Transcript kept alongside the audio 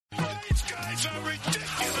guys are ridiculous.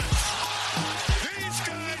 These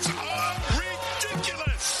guys are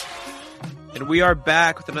ridiculous. And we are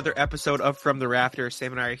back with another episode of From the Rafters.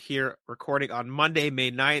 Sam and I are here recording on Monday,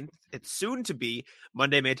 May 9th. It's soon to be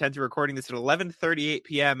Monday, May 10th. We're recording this at 11:38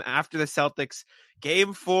 p.m. after the Celtics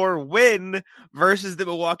Game 4 win versus the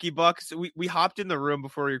Milwaukee Bucks. We hopped in the room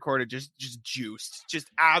before we recorded, just juiced, just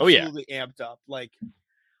absolutely amped up. Like,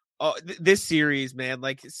 this series, man.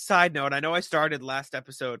 Like, side note, I know I started last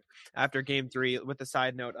episode after Game 3 with the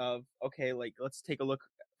side note of, okay, like, let's take a look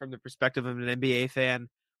from the perspective of an NBA fan.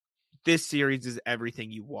 This series is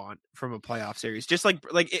everything you want from a playoff series. Just like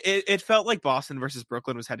it felt like Boston versus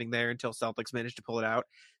Brooklyn was heading there until Celtics managed to pull it out.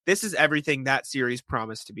 This is everything that series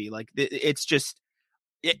promised to be. Like, it's just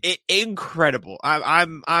incredible.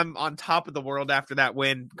 I'm on top of the world after that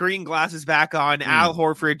win. Green glasses back on. Al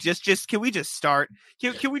Horford. Just can we just start?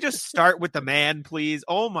 Can we just start with the man, please?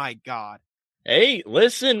 Oh my God. Hey,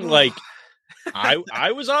 listen, like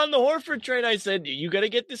I was on the Horford train. I said, you got to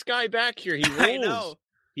get this guy back here. He rules. I know.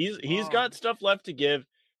 He's got stuff left to give.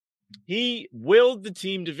 He willed the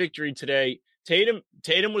team to victory today. Tatum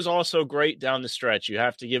was also great down the stretch. You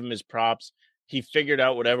have to give him his props. He figured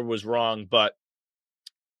out whatever was wrong, but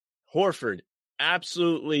Horford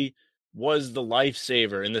absolutely was the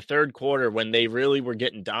lifesaver in the third quarter when they really were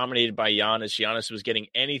getting dominated by Giannis. Giannis was getting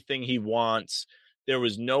anything he wants. There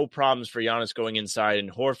was no problems for Giannis going inside, and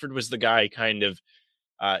Horford was the guy kind of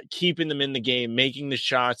keeping them in the game, making the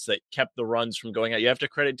shots that kept the runs from going out. You have to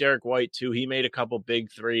credit Derek White, too. He made a couple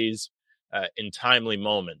big threes in timely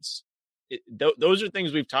moments. Those are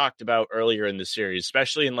things we've talked about earlier in the series,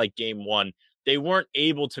 especially in like Game 1. They weren't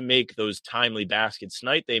able to make those timely baskets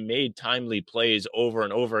tonight. They made timely plays over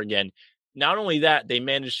and over again. Not only that, they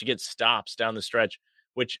managed to get stops down the stretch,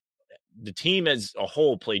 which the team as a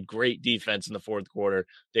whole played great defense in the fourth quarter.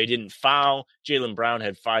 They didn't foul. Jaylen Brown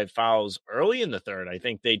had 5 fouls early in the third. I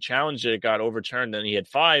think they challenged it. It got overturned. Then he had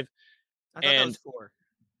 5. I thought that was 4.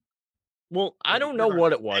 Well, I don't know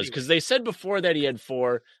what it was because they said before that he had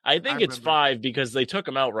 4. I think it's 5 because they took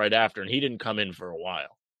him out right after and he didn't come in for a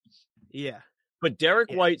while. Yeah. But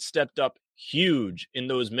Derek White stepped up huge in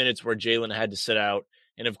those minutes where Jaylen had to sit out.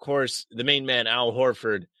 And of course, the main man, Al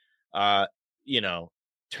Horford,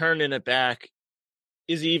 turning it back.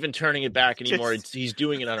 Is he even turning it back anymore? He's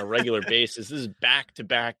doing it on a regular basis. This is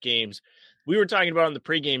back-to-back games. We were talking about on the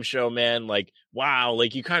pregame show, man, like, wow,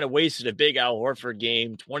 like you kind of wasted a big Al Horford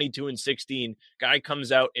game, 22-16. Guy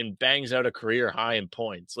comes out and bangs out a career high in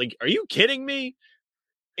points. Like, are you kidding me?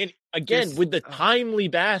 And again, with the timely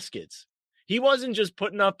baskets, he wasn't just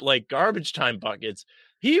putting up like garbage time buckets.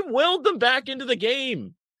 He willed them back into the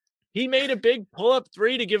game. He made a big pull-up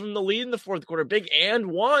 3 to give him the lead in the fourth quarter. Big and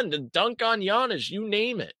 1 to dunk on Giannis. You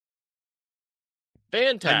name it.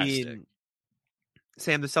 Fantastic. I mean,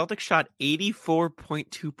 Sam, the Celtics shot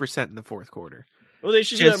 84.2% in the fourth quarter. Well, they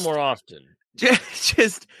should do that more often.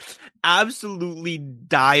 Just absolutely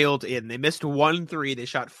dialed in. They missed 1 3. They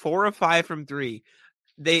shot 4 of 5 from 3.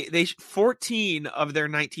 They 14 of their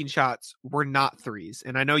 19 shots were not threes.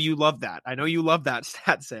 And I know you love that. I know you love that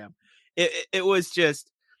stat, Sam. It was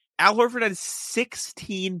just Al Horford had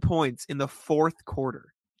 16 points in the fourth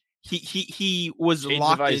quarter. He was Shades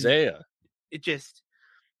locked of Isaiah. in. It just,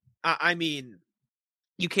 I mean,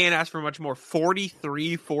 you can't ask for much more.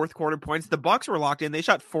 43 fourth quarter points. The Bucks were locked in. They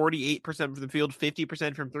shot 48% from the field,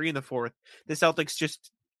 50% from 3 in the fourth. The Celtics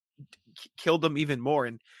just killed them even more.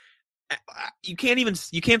 And you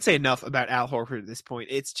can't say enough about Al Horford at this point.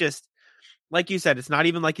 It's just, like you said, it's not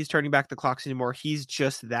even like he's turning back the clocks anymore. He's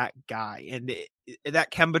just that guy. And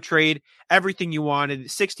that Kemba trade, everything you wanted,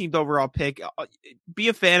 16th overall pick. Be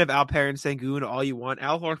a fan of Alperen Sengun all you want.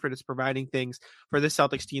 Al Horford is providing things for this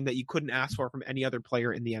Celtics team that you couldn't ask for from any other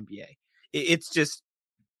player in the NBA.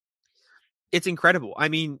 It's incredible. I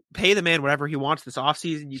mean, pay the man whatever he wants this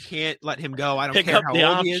offseason. You can't let him go. I don't care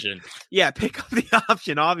how old he is. Yeah, pick up the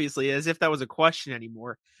option, obviously, as if that was a question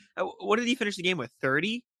anymore. What did he finish the game with,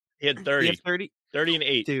 30? He had 30. He had 30? 30 and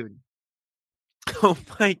 8. Dude. Oh,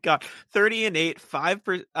 my God. 30 and 8, 5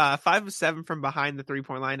 of 7 from behind the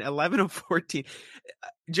three-point line, 11 of 14.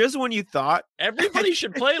 Just when you thought... Everybody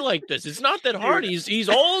should play like this. It's not that hard. He's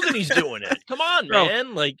old and he's doing it. Come on,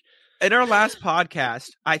 man. Like, in our last podcast,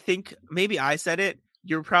 I think maybe I said it.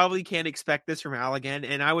 You probably can't expect this from Al again,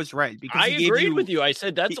 and I was right. Because I agreed with you. I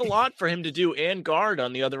said that's a lot for him to do and guard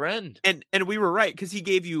on the other end. And we were right, because he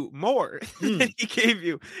gave you more than he gave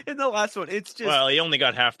you in the last one. It's just... Well, he only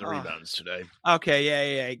got half the rebounds today.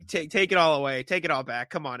 Okay, yeah. Take it all away. Take it all back.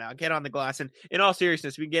 Come on now. Get on the glass. And in all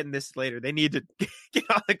seriousness, we can get in this later. They need to get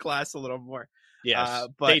on the glass a little more. Yes,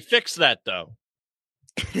 but they fixed that, though.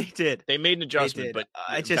 They did. They made an adjustment, but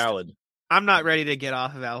valid. I'm not ready to get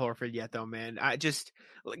off of Al Horford yet, though, man.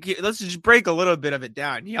 Let's just break a little bit of it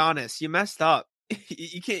down. Giannis, you messed up.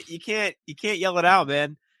 You can't yell it out,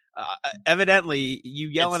 man. Evidently, you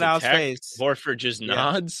yell It's in a Al's tech. face. Horford just Yeah.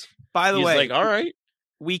 nods. By the He's way, like, all right.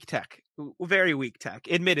 Weak tech, very weak tech.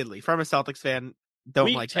 Admittedly, from a Celtics fan, don't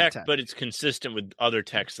Weak like tech, that tech. but it's consistent with other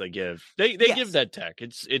techs they give. They Yes. give that tech.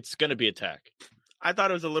 It's going to be a tech. I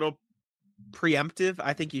thought it was a little preemptive.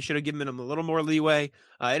 I think you should have given him a little more leeway.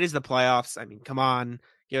 It is the playoffs. I mean, come on,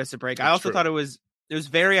 give us a break. I also thought it was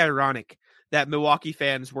very ironic that Milwaukee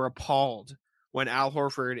fans were appalled when Al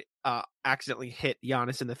Horford accidentally hit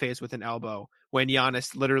Giannis in the face with an elbow, when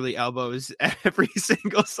Giannis literally elbows every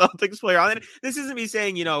single Celtics player on it. This isn't me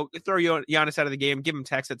saying, throw Giannis out of the game, give him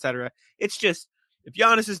text, etc. It's just, if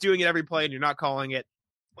Giannis is doing it every play and you're not calling it,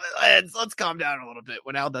 let's calm down a little bit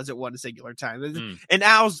when Al does it one singular time. And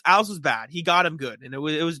Al's was bad. He got him good, and it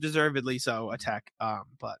was deservedly so a tech.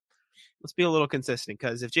 But let's be a little consistent,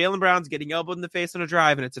 because if Jaylen Brown's getting elbowed in the face on a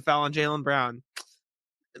drive and it's a foul on Jaylen Brown,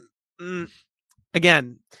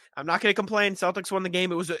 again, I'm not going to complain. Celtics won the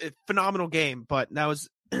game. It was a phenomenal game, but that was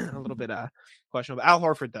a little bit questionable. Al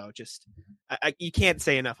Horford, though, just you can't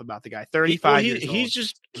say enough about the guy. 35 years old. He's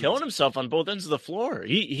just killing himself on both ends of the floor.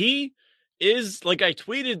 He is, like, I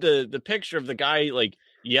tweeted the picture of the guy like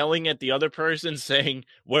yelling at the other person saying,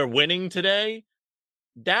 "We're winning today."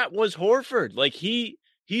 That was Horford. Like he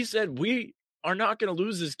said, "We are not going to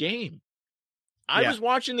lose this game." I was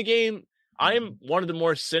watching the game. I am one of the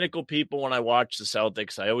more cynical people when I watch the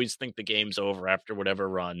Celtics. I always think the game's over after whatever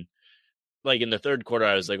run. Like in the third quarter,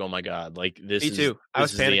 I was like, "Oh my God, like this is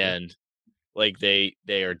the end." Like they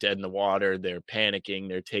are dead in the water. They're panicking.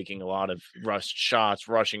 They're taking a lot of rushed shots,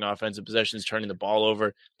 rushing offensive possessions, turning the ball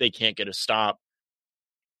over. They can't get a stop.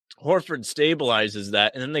 Horford stabilizes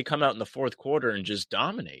that, and then they come out in the fourth quarter and just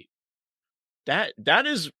dominate.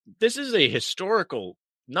 This is a historical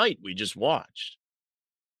night we just watched.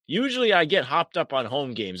 Usually I get hopped up on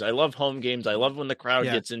home games. I love home games. I love when the crowd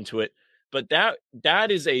gets into it. But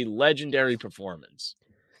that is a legendary performance.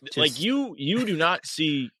 Like you do not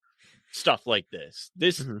see stuff like this.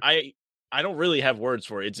 I don't really have words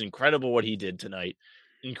for it. It's incredible what he did tonight.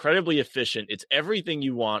 Incredibly efficient. It's everything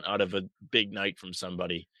you want out of a big night from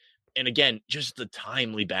somebody. And again, just the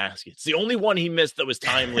timely baskets. The only one he missed that was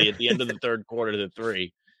timely at the end of the third quarter, the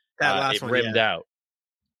three. That last it one rimmed out.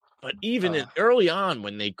 But even early on,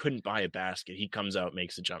 when they couldn't buy a basket, he comes out,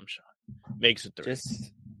 makes a jump shot, makes a three.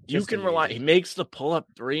 You can rely. He makes the pull-up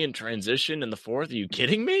three in transition in the fourth. Are you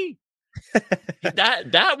kidding me?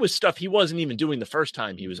 that was stuff he wasn't even doing the first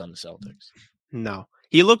time he was on the Celtics. No,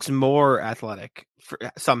 he looks more athletic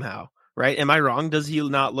somehow, right? Am I wrong? Does he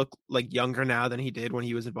not look like younger now than he did when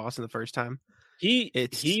he was in Boston the first time? He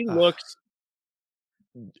looks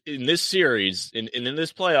in this series and in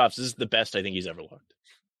this playoffs. This is the best I think he's ever looked.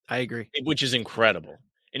 I agree, which is incredible.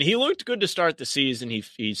 And he looked good to start the season.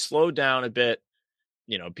 He slowed down a bit.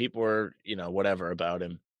 People were, whatever about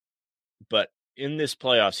him. But in this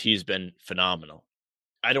playoffs, he's been phenomenal.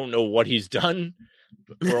 I don't know what he's done.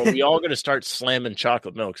 We all going to start slamming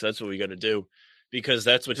chocolate milk. So that's what we got to do, because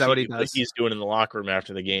that's what he does. He's doing in the locker room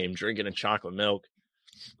after the game, drinking a chocolate milk.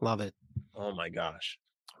 Love it. Oh my gosh.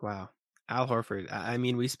 Wow. Al Horford. I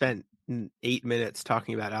mean, we spent 8 minutes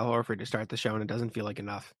talking about Al Horford to start the show, and it doesn't feel like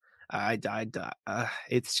enough.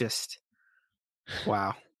 It's just,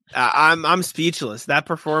 wow. I'm speechless. That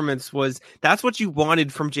performance that's what you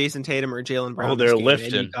wanted from Jason Tatum or Jaylen Brown. Oh, they're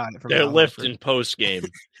lifting. They're lifting post game.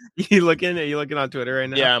 You looking on Twitter right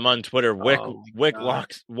now? Yeah, I'm on Twitter. Wick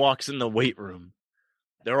walks in the weight room.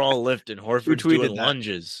 They're all lifting. Horford's doing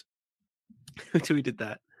lunges. Who tweeted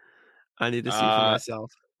that? I need to see for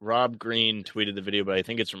myself. Rob Green tweeted the video, but I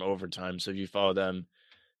think it's from Overtime. So if you follow them,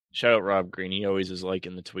 shout out Rob Green. He always is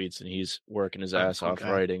liking the tweets, and he's working his ass off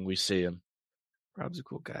writing. We see him. Rob's a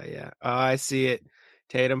cool guy, yeah. Oh, I see it.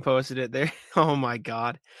 Tatum posted it there. Oh my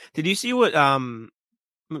God. Did you see what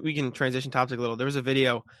we can transition topic a little. There was a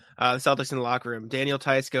video, the Celtics in the locker room. Daniel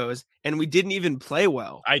Tice goes, and we didn't even play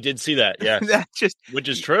well. I did see that, yes. Which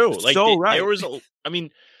is true. Like right. There was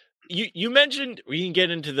you mentioned, we can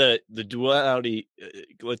get into the duality,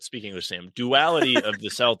 let's speak English, Sam. Duality of the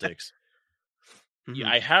Celtics. Mm-hmm.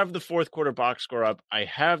 I have the fourth quarter box score up. I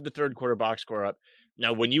have the third quarter box score up.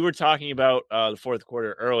 Now, when you were talking about the fourth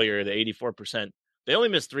quarter earlier, the 84%, they only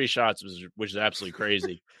missed 3 shots, which is absolutely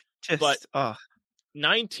crazy.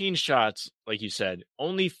 19 shots, like you said,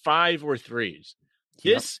 only 5 were threes.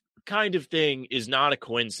 Yep. This kind of thing is not a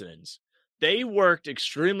coincidence. They worked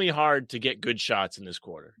extremely hard to get good shots in this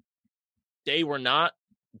quarter. They were not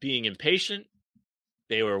being impatient.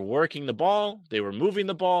 They were working the ball. They were moving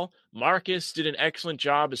the ball. Marcus did an excellent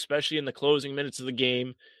job, especially in the closing minutes of the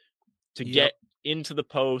game, to get into the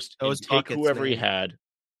post Those and take buckets, whoever he man. had.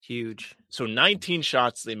 Huge. So 19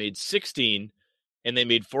 shots, they made 16, and they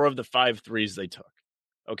made 4 of the 5 threes they took.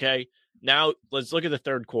 Okay? Now, let's look at the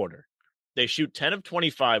third quarter. They shoot 10 of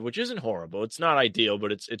 25, which isn't horrible. It's not ideal,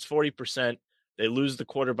 but it's 40%. They lose the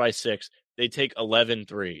quarter by 6. They take 11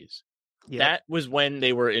 threes. Yep. That was when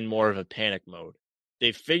they were in more of a panic mode.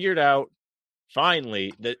 They figured out,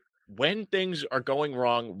 finally, that when things are going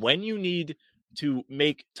wrong, when you need to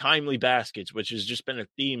make timely baskets, which has just been a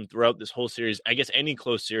theme throughout this whole series. I guess any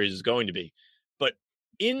close series is going to be. But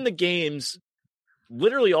in the games,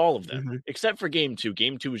 literally all of them, except for game 2.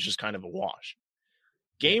 Game 2 was just kind of a wash.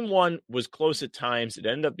 Game 1 was close at times. It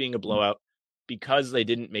ended up being a blowout because they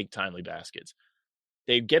didn't make timely baskets.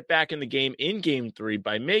 They get back in the game in game 3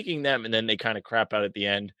 by making them, and then they kind of crap out at the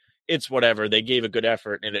end. It's whatever. They gave a good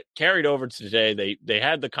effort, and it carried over to today. They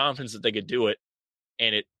had the confidence that they could do it,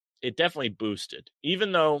 and it definitely boosted.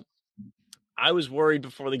 Even though I was worried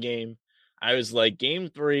before the game, I was like, game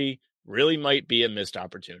 3 really might be a missed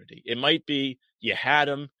opportunity. It might be you had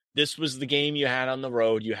them. This was the game you had on the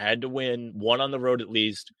road. You had to win one on the road at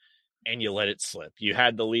least, and you let it slip. You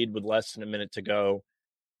had the lead with less than a minute to go,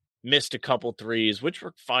 missed a couple threes, which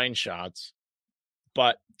were fine shots,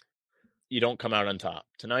 but you don't come out on top.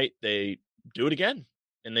 Tonight, they do it again,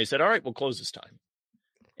 and they said, all right, we'll close this time.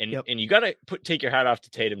 And you got to take your hat off to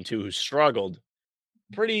Tatum too, who struggled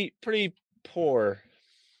pretty poor,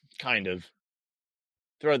 kind of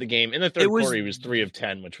throughout the game. In the third quarter, he was 3 of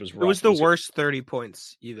 10, which was rough. It was the worst 30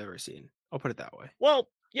 points you've ever seen. I'll put it that way. Well,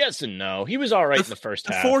 yes and no. He was all right in the first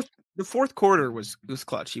half. The fourth quarter was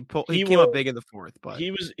clutch. He came up big in the fourth, but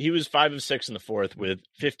he was 5 of 6 in the fourth with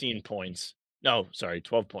 15 points. No, sorry,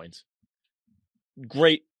 12 points.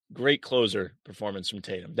 Great closer performance from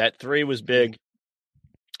Tatum. That 3 was big.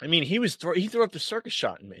 I mean, he threw up the circus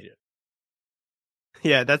shot and made it.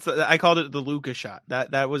 Yeah, I called it the Luka shot.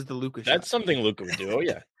 That was the Luka shot. That's something Luka would do. Oh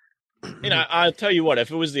yeah. And I'll tell you what, if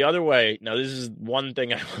it was the other way, now this is one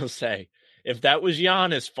thing I will say. If that was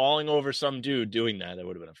Giannis falling over some dude doing that, it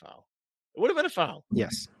would have been a foul. It would have been a foul.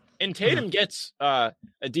 Yes. And Tatum gets a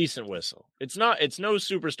decent whistle. It's no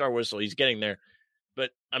superstar whistle. He's getting there. But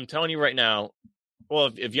I'm telling you right now, well,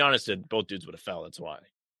 if Giannis did, both dudes would have fell. That's why.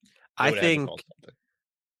 I think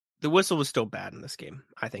the whistle was still bad in this game.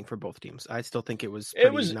 I think for both teams, I still think it was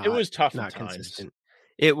tough, not at times. Consistent.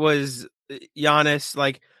 It was Giannis.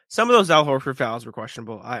 Like some of those Al Horford fouls were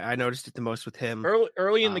questionable. I noticed it the most with him.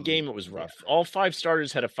 Early in the game, it was rough. Yeah. All 5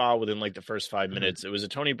 starters had a foul within like the first 5 minutes. It was a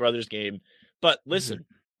Tony Brothers game. But listen,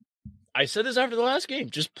 I said this after the last game: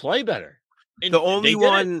 just play better. And the only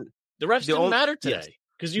one, the refs didn't matter today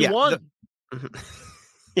because you won.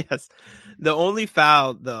 Yes, the only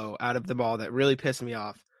foul though out of the ball that really pissed me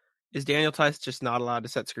off. Is Daniel Tice just not allowed to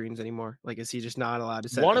set screens anymore? Like, is he just not allowed to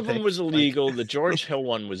set? One of them was illegal. The George Hill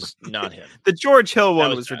one was not him. The George Hill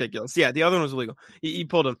one was ridiculous. Yeah, the other one was illegal. He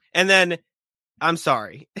pulled him. And then, I'm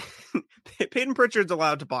sorry. Peyton Pritchard's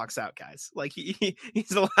allowed to box out, guys. Like,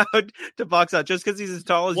 he's allowed to box out just because he's as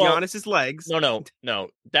tall as Giannis's legs. No.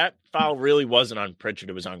 That foul really wasn't on Pritchard.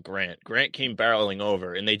 It was on Grant. Grant came barreling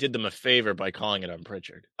over, and they did them a favor by calling it on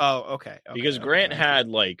Pritchard. Oh, okay. Because Grant had,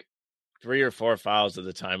 like, 3 or 4 fouls at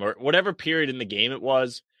the time, or whatever period in the game it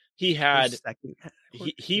was. He had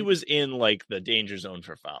he was in like the danger zone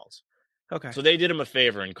for fouls. Okay, so they did him a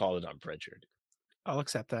favor and called it on Pritchard. I'll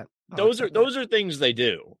accept that. Those are things they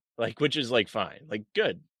do, like, which is like fine, like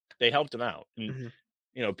good. They helped him out, and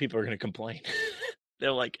people are going to complain.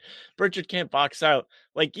 They're like, Pritchard can't box out.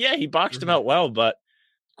 Like, yeah, he boxed him out well, but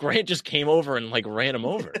Grant just came over and like ran him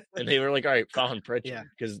over, and they were like, "All right, foul on Pritchard,"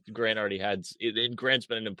 because Grant already had. And Grant's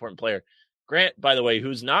been an important player. Grant, by the way,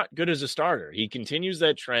 who's not good as a starter, he continues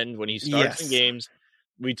that trend when he starts in games.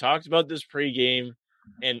 We talked about this pregame,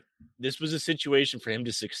 and this was a situation for him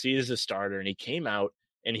to succeed as a starter. And he came out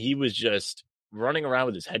and he was just running around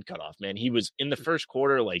with his head cut off. Man, he was in the first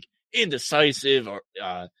quarter like indecisive or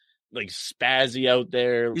like spazzy out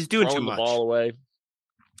there. He's doing throwing too much. The ball away.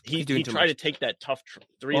 He tried to take that tough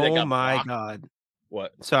 3 that got blocked. Oh, my God.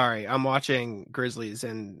 What? Sorry, I'm watching Grizzlies,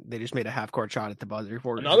 and they just made a half-court shot at the buzzer.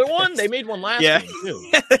 Another one? They made one last game,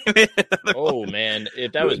 too. Oh, man.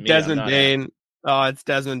 If that was me, Desmond Bane. Oh, it's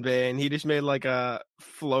Desmond Bane. He just made like a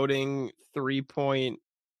floating 3-point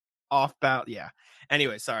off-bound. Yeah.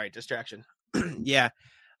 Anyway, sorry, distraction. Yeah.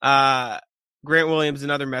 Grant Williams,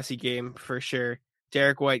 another messy game for sure.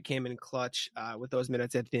 Derek White came in clutch with those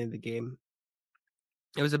minutes at the end of the game.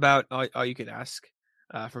 It was about all you could ask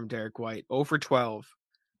from Derek White. 0 for 12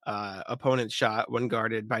 opponent's shot when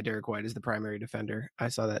guarded by Derek White as the primary defender. I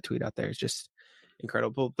saw that tweet out there. It's just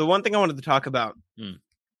incredible. The one thing I wanted to talk about,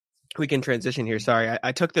 we can transition here. Sorry,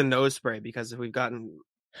 I took the nose spray because we've gotten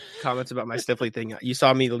comments about my Stifley thing. You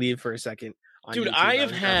saw me leave for a second. Dude, YouTube. I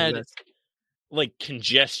have had like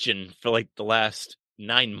congestion for like the last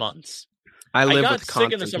 9 months. I got with sick in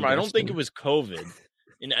the constant summer. I don't think it congestion. was COVID.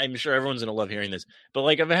 And I'm sure everyone's gonna love hearing this, but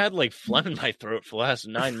like I've had like phlegm in my throat for the last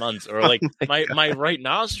 9 months, or like my right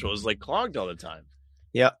nostril is like clogged all the time.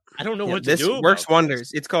 Yep. I don't know what to this do. Works about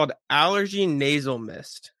wonders. this. It's called allergy nasal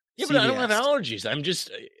mist. Yeah, but I don't have CVS. allergies. I'm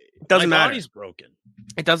just It doesn't my matter. body's broken.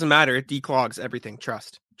 It doesn't matter. It declogs everything.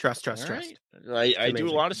 Trust. All right. I do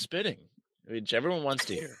a lot of spitting, which everyone wants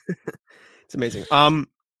to hear. It's amazing. The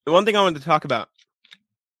one thing I wanted to talk about,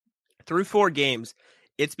 through 4 games,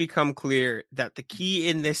 it's become clear that the key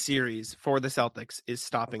in this series for the Celtics is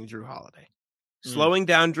stopping Drew Holiday. Slowing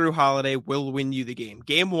down Drew Holiday will win you the game.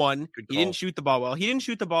 Game 1, he didn't shoot the ball well. He didn't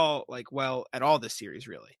shoot the ball well at all this series,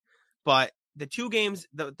 really. But the 2 games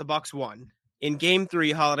the Bucks won, in Game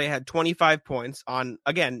 3, Holiday had 25 points on,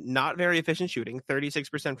 again, not very efficient shooting,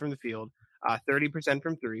 36% from the field, 30%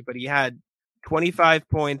 from 3, but he had 25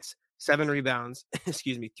 points, 7 rebounds,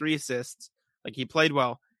 3 assists. Like, he played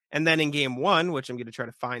well. And then in Game 1, which I'm going to try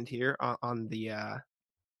to find here on the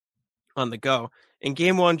go, in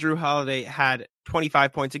Game 1, Drew Holiday had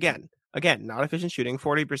 25 points again. Again, not efficient shooting,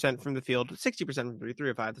 40% from the field, 60% from 3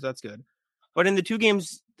 of 5, so that's good. But in the 2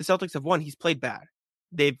 games the Celtics have won, he's played bad.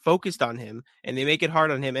 They've focused on him, and they make it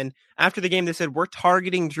hard on him. And after the game, they said, we're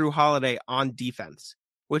targeting Drew Holiday on defense,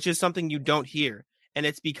 which is something you don't hear. And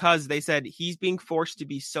it's because they said he's being forced to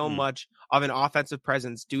be so much of an offensive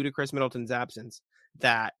presence due to Chris Middleton's absence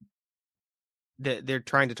that they're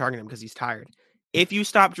trying to target him because he's tired. If you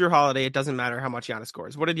stop Drew Holiday, it doesn't matter how much Giannis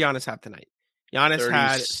scores. What did Giannis have tonight? Giannis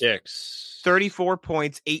 36. had 34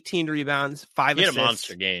 points, 18 rebounds, 5 assists. He had a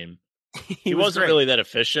monster game. He wasn't really that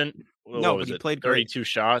efficient. No, but he played 32 great.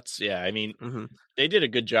 shots. Yeah, I mean, they did a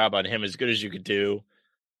good job on him, as good as you could do.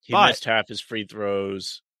 He missed half his free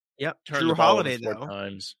throws. Yep. Turned Drew the ball Holiday, over 4 though.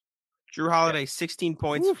 times. Drew Holiday, 16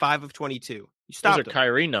 points, 5 of 22. You stopped Those are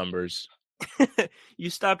Kyrie numbers. You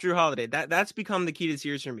stopped Drew Holiday. That's become the key to the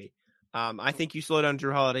series for me. I think you slow down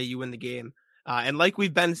Drew Holiday, you win the game. And like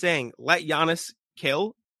we've been saying, let Giannis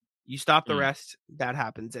kill. You stop the rest, that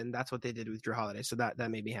happens. And that's what they did with Drew Holiday. So that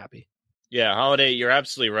made me happy. Yeah, Holiday, you're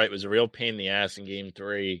absolutely right. It was a real pain in the ass in Game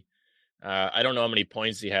 3. I don't know how many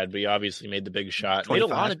points he had, but he obviously made the big shot. 25.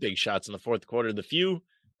 Made a lot of big shots in the fourth quarter. The few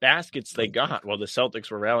baskets they got while the Celtics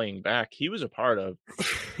were rallying back, he was a part of,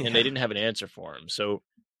 and they didn't have an answer for him. So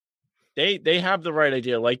they have the right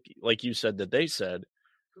idea, like you said that they said.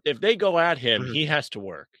 If they go at him, he has to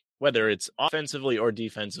work, whether it's offensively or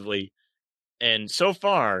defensively. And so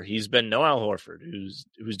far, he's been no Al Horford,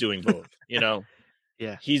 who's doing both. You know,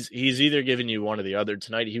 yeah, he's either giving you one or the other.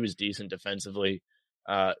 Tonight, he was decent defensively.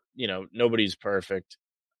 You know, nobody's perfect.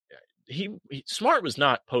 Smart was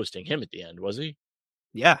not posting him at the end, was he?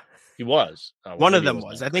 Yeah, he was. One of them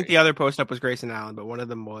was. I think the other post up was Grayson Allen, but one of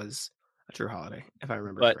them was Drew Holiday, if I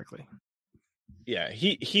remember correctly. Yeah,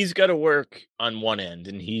 he's got to work on one end,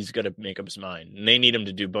 and he's got to make up his mind. And they need him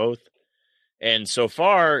to do both. And so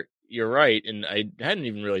far, you're right, and I hadn't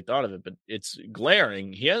even really thought of it, but it's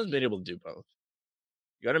glaring. He hasn't been able to do both.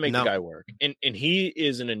 You got to make the guy work. And he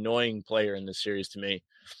is an annoying player in this series to me.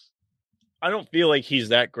 I don't feel like he's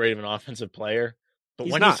that great of an offensive player, but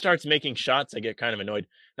when he starts making shots, I get kind of annoyed.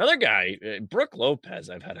 Another guy, Brook Lopez,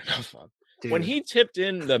 I've had enough of. Dude. When he tipped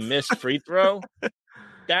in the missed free throw,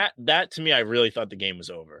 that to me, I really thought the game was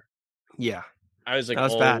over. Yeah. I was like,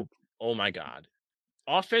 bad. Oh my God.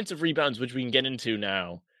 Offensive rebounds, which we can get into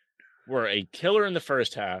now, were a killer in the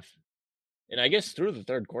first half. And I guess through the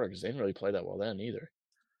third quarter, because they didn't really play that well then either.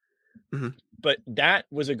 But that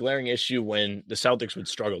was a glaring issue when the Celtics would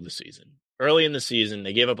struggle this season. Early in the season,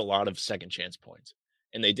 they gave up a lot of second chance points.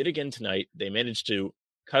 And they did again tonight. They managed to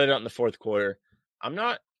cut it out in the fourth quarter. I'm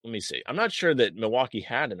not sure that Milwaukee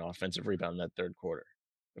had an offensive rebound in that third quarter.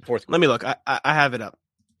 The fourth quarter. Let me look. I have it up.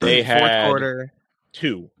 They had fourth quarter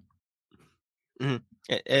 2.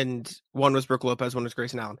 And one was Brook Lopez, one was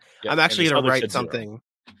Grayson Allen. Yep. I'm actually going to write something. 0.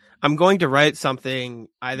 I'm going to write something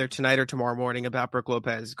either tonight or tomorrow morning about Brook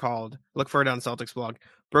Lopez called, look for it on Celtics blog.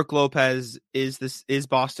 Brook Lopez is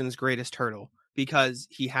Boston's greatest hurdle, because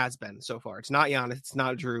he has been so far. It's not Giannis, it's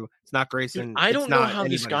not Drew, it's not Grayson. Dude, I don't know how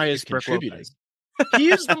this guy is contributing.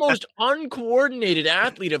 He is the most uncoordinated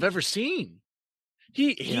athlete I've ever seen.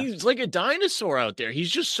 He's like a dinosaur out there.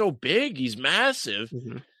 He's just so big. He's massive.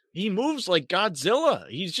 He moves like Godzilla.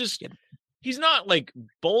 He's not like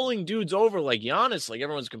bowling dudes over like Giannis, like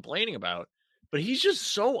everyone's complaining about. but he's just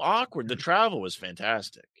so awkward. The travel was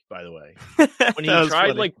fantastic, by the way. When he That was tried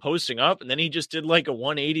funny. like posting up and then he just did like a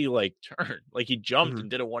 180 like turn. Like he jumped Mhm. and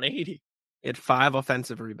did a 180. He had 5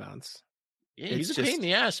 offensive rebounds. Yeah, It's he's a pain just in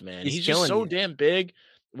the ass, man. he's He's just killing so you. damn big.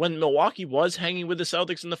 When Milwaukee was hanging with the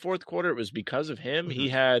Celtics in the fourth quarter, it was because of him. He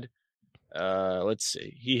had let's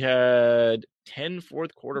see. He had 10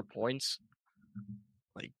 fourth quarter points.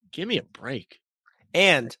 Like, give me a break.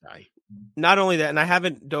 And That guy. not only that, and I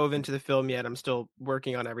haven't dove into the film yet. I'm still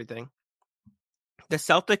working on everything. The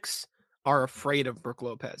Celtics are afraid of Brook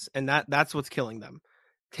Lopez, and that's what's killing them.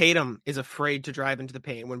 Tatum is afraid to drive into the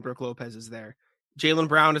paint when Brook Lopez is there. Jaylen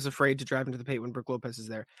Brown is afraid to drive into the paint when Brook Lopez is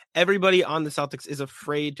there. Everybody on the Celtics is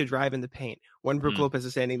afraid to drive in the paint when Brook Lopez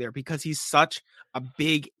is standing there because he's such a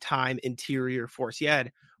big time interior force. He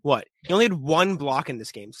had what? He only had 1 block in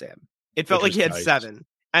this game, Sam. It felt like he had nice. 7.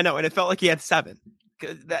 I know, and it felt like he had 7.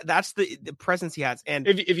 That's the presence he has. And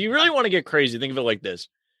if you really want to get crazy, think of it like this.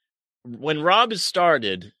 When Rob has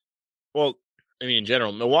started, well, I mean, in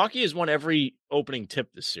general, Milwaukee has won every opening tip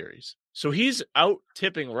this series. So he's out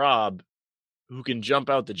tipping Rob, who can jump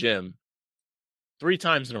out the gym, 3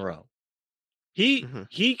 times in a row. He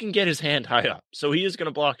can get his hand high up, so he is going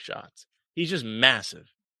to block shots. He's just massive.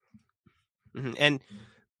 And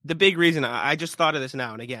the big reason, I just thought of this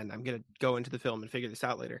now, and again, I'm going to go into the film and figure this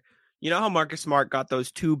out later. You know how Marcus Smart got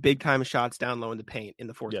those 2 big-time shots down low in the paint in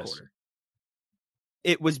the fourth quarter?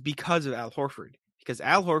 It was because of Al Horford, because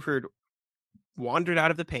Al Horford wandered out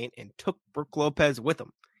of the paint and took Brook Lopez with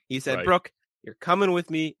him. He said, Brook, you're coming with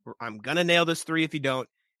me. I'm going to nail this 3 if you don't.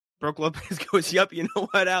 Brook Lopez goes, yep, you know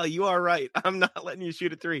what, Al, you are right. I'm not letting you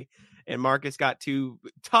shoot a 3. And Marcus got 2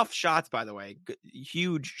 tough shots, by the way,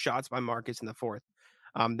 huge shots by Marcus in the fourth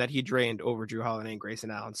that he drained over Drew Holiday and Grayson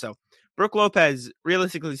Allen. So Brook Lopez,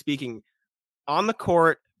 realistically speaking, on the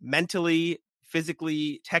court, mentally,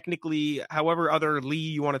 physically, technically, however other Lee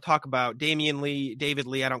you want to talk about, Damian Lee, David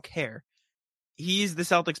Lee, I don't care. He's the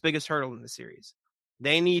Celtics' biggest hurdle in the series.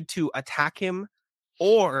 They need to attack him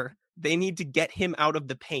or they need to get him out of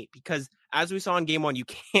the paint because as we saw in game 1, you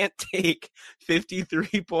can't take 53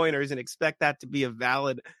 pointers and expect that to be a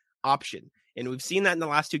valid option. And we've seen that in the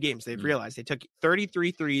last 2 games. They've realized they took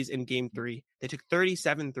 33 threes in game 3. They took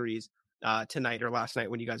 37 threes tonight or last night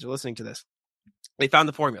when you guys are listening to this. They found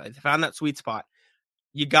the formula. They found that sweet spot.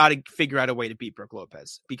 You got to figure out a way to beat Brook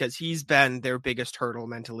Lopez because he's been their biggest hurdle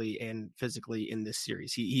mentally and physically in this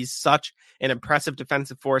series. He's such an impressive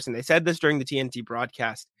defensive force. And they said this during the TNT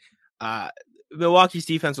broadcast. Milwaukee's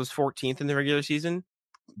defense was 14th in the regular season,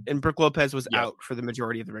 and Brook Lopez was out for the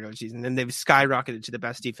majority of the regular season. And they've skyrocketed to the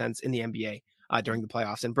best defense in the NBA during the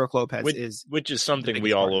playoffs. And Brook Lopez which is something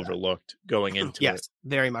we all overlooked going into it. Yes,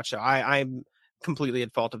 very much so. I'm completely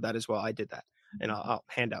at fault of that as well. I did that, and I'll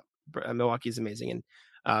hand up. Milwaukee is amazing.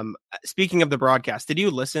 And speaking of the broadcast, did you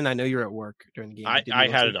listen? I know you're at work during the game. I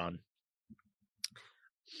had it on.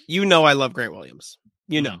 You know I love Grant Williams.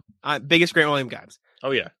 You know, biggest Grant Williams guys.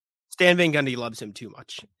 Oh, yeah. Stan Van Gundy loves him too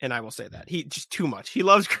much, and I will say that. He just too much. He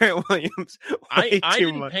loves Grant Williams. I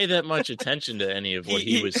didn't pay that much attention to any of what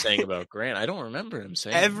he was saying about Grant. I don't remember him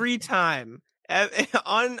saying every time,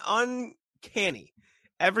 uncanny.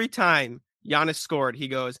 Every time Giannis scored, he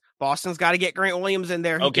goes, Boston's got to get Grant Williams in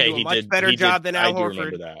there. He can do a much better job than Al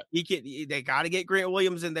Horford. They got to get Grant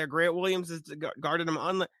Williams in there. Grant Williams is guarding him.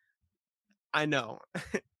 I know.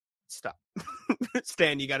 Stop.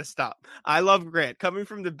 Stan, you got to stop. I love Grant. Coming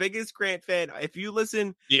from the biggest Grant fan, if you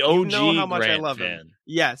listen, the OG, you know how much Grant I love fan. him.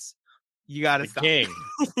 Yes. You got to stop. King.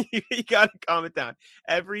 You got to calm it down.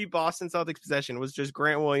 Every Boston Celtics possession was just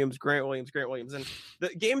Grant Williams. And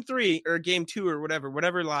the game 3 or game 2 or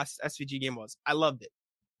whatever last SVG game was, I loved it.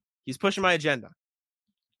 He's pushing my agenda.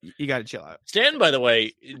 You got to chill out. Stan, by the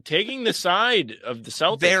way, taking the side of the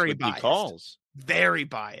Celtics very with biased. the calls. Very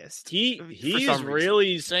biased. He's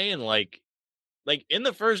really saying like in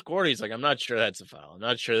the first quarter, he's like, I'm not sure that's a foul. I'm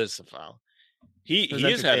not sure this is a foul. He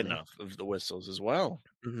has had enough of the whistles as well.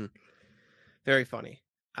 Mm-hmm. Very funny.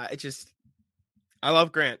 I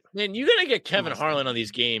love Grant. Man, you got to get Kevin Harlan on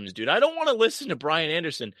these games, dude. I don't want to listen to Brian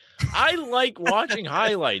Anderson. I like watching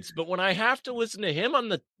highlights, but when I have to listen to him on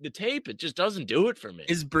the tape, it just doesn't do it for me.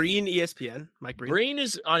 Is Breen ESPN? Mike Breen? Breen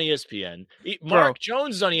is on ESPN. Mark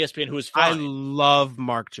Jones is on ESPN, who is fine. I love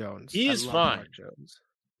Mark Jones. He is fine. Mark Jones.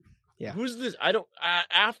 Yeah. Who's this? I don't.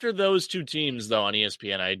 After those 2 teams, though, on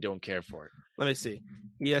ESPN, I don't care for it. Let me see.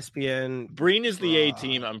 ESPN. Breen is the A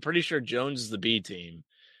team. I'm pretty sure Jones is the B team.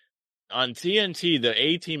 On TNT, the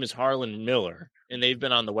A team is Harlan Miller, and they've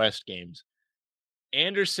been on the West games.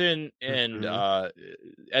 Anderson and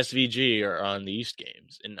SVG are on the East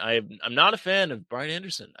games. And I'm not a fan of Brian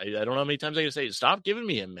Anderson. I don't know how many times I can say, stop giving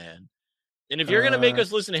me him, man. And if you're going to make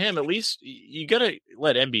us listen to him, at least you got to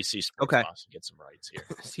let NBC Sports Boston get some rights here.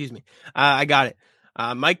 Excuse me. I got it.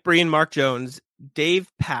 Mike Breen, Mark Jones,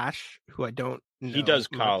 Dave Pash, who I don't know. He does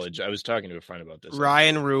college. I was talking to a friend about this.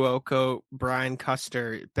 Ryan Ruocco, Brian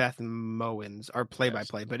Custer, Beth Mowens are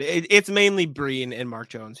play-by-play, but it's mainly Breen and Mark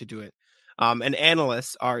Jones who do it. And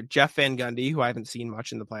analysts are Jeff Van Gundy, who I haven't seen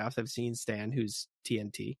much in the playoffs. I've seen Stan, who's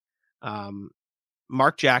TNT.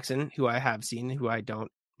 Mark Jackson, who I have seen, who I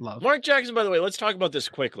don't love. Mark Jackson, by the way, let's talk about this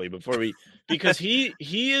quickly because he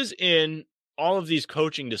is in all of these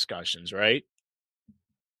coaching discussions, right?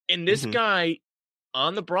 And this guy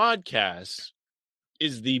on the broadcast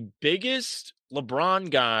is the biggest LeBron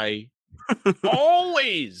guy,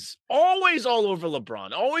 always all over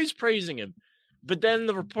LeBron, always praising him. But then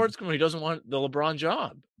the reports come when he doesn't want the LeBron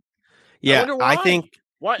job. Yeah, I think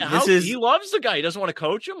why he loves the guy. He doesn't want to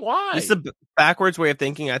coach him. Why? This is a backwards way of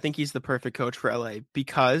thinking. I think he's the perfect coach for LA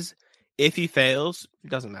because if he fails, it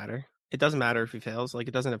doesn't matter. It doesn't matter if he fails. Like,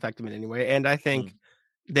 it doesn't affect him in any way. And I think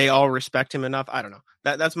they all respect him enough. I don't know.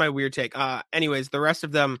 That's my weird take. Anyways, the rest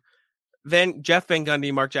of them, Jeff Van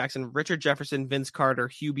Gundy, Mark Jackson, Richard Jefferson, Vince Carter,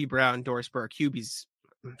 Hubie Brown, Doris Burke. Hubie's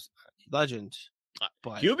legend.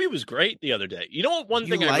 But Hubie was great the other day. You know what? One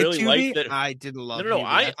thing I really liked that I didn't love. No.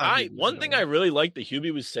 Hubie. One thing I really liked that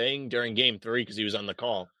Hubie was saying during Game 3 because he was on the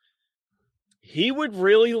call. He would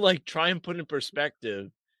really try and put in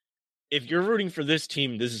perspective. If you're rooting for this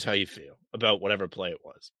team, this is how you feel about whatever play it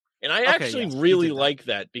was. And I really like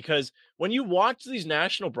that because when you watch these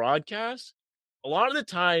national broadcasts, a lot of the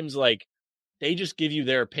times, they just give you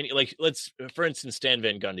their opinion. Let's, for instance, Stan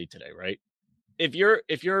Van Gundy today, right? If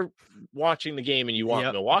you're watching the game and you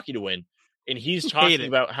want Milwaukee to win, and he's talking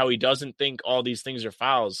about how he doesn't think all these things are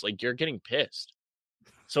fouls, you're getting pissed.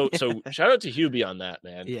 So shout out to Hubie on that,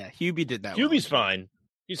 man. Yeah, Hubie did that. Hubie's fine.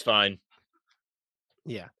 He's fine.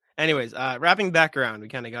 Yeah. Anyways, wrapping back around, we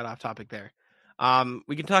kind of got off topic there.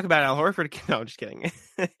 We can talk about Al Horford. No, I'm just kidding.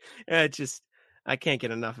 I can't get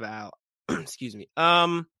enough of Al. Excuse me.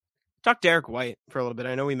 Talk Derek White for a little bit.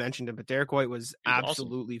 I know we mentioned him, but Derek White was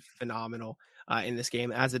absolutely phenomenal in this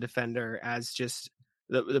game as a defender, as just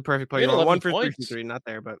the perfect player. 1 for 3 from 3, not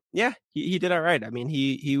there, but yeah, he did all right. I mean,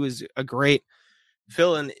 he was a great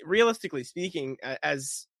fill in. Realistically speaking,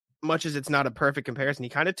 as much as it's not a perfect comparison, he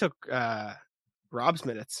kind of took Rob's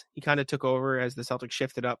minutes. He kind of took over as the Celtics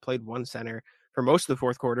shifted up, played one center for most of the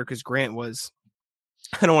fourth quarter because Grant was,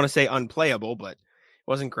 I don't want to say unplayable, but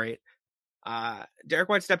wasn't great. Derek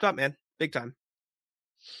White stepped up, man, big time.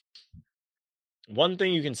 One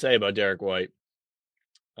thing you can say about Derek White,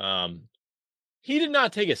 he did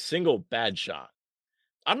not take a single bad shot.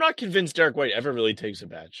 I'm not convinced Derek White ever really takes a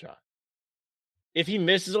bad shot. If he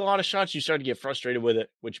misses a lot of shots, you start to get frustrated with it,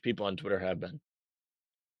 which people on Twitter have been.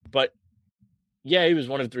 But yeah, he was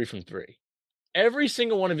 1 of 3 from 3. Every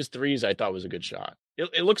single one of his threes I thought was a good shot.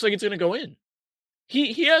 It looks like it's going to go in.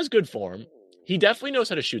 He has good form. He definitely knows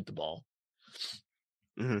how to shoot the ball.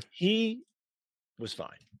 Mm-hmm. He was fine.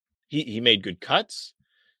 He made good cuts.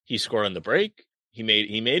 He scored on the break. He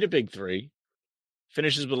made a big 3.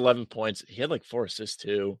 Finishes with 11 points. He had 4 assists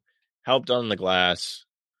too. Helped on the glass.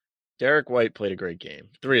 Derek White played a great game.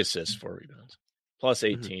 3 assists, 4 rebounds. Plus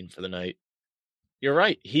 18 for the night. You're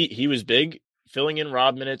right. He was big filling in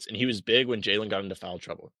Rob minutes, and he was big when Jalen got into foul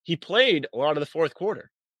trouble. He played a lot of the fourth quarter.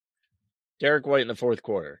 Derek White in the fourth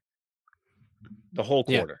quarter. The whole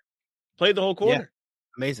quarter. Yeah. Played the whole quarter. Yeah.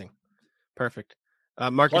 Amazing. Perfect.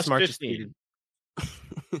 Marcus Smart just tweeted.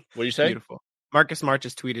 What do you say? Beautiful. Marcus Smart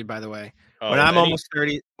just tweeted, by the way. When I'm almost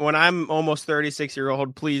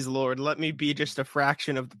 36-year-old, please, Lord, let me be just a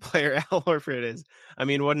fraction of the player Al Horford is. I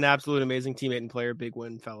mean, what an absolute amazing teammate and player. Big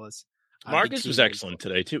win, fellas. Marcus was excellent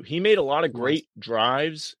today too. He made a lot of great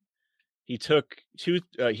drives. He took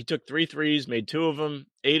 3 threes, made 2 of them,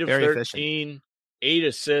 8 of Very 13, efficient. 8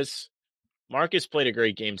 assists. Marcus played a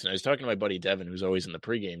great game tonight. I was talking to my buddy Devin, who's always in the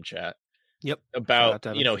pregame chat. Yep. About,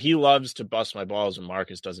 he loves to bust my balls when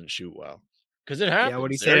Marcus doesn't shoot well. Because it happens. Yeah, what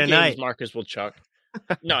do you say tonight? Marcus will chuck.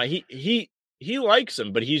 No, he likes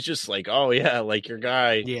him, but he's just oh yeah, your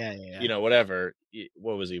guy. Yeah. Whatever.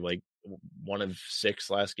 What was he 1 of 6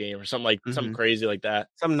 last game or something something crazy like that.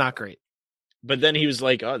 Something not great. But then he was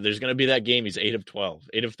oh, there's going to be that game. He's 8 of 12,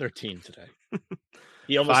 8 of 13 today.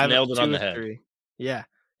 He almost nailed it on the head. 3. Yeah,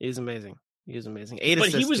 he's amazing. 8 but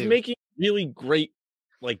assists. He was making really great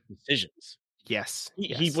decisions. Yes.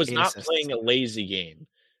 He was not playing a lazy game.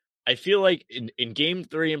 I feel like in game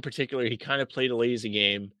 3 in particular, he kind of played a lazy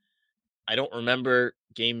game. I don't remember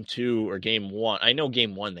game 2 or game 1. I know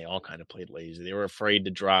game 1, they all kind of played lazy. They were afraid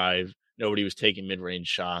to drive. Nobody was taking mid-range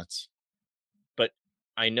shots. But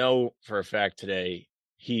I know for a fact today,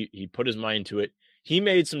 He put his mind to it. He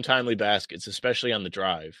made some timely baskets, especially on the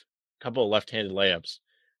drive. A couple of left-handed layups.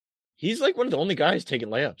 He's like one of the only guys taking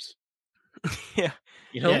layups. Yeah.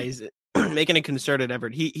 You know? Yeah, he's making a concerted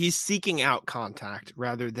effort. He's seeking out contact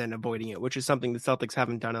rather than avoiding it, which is something the Celtics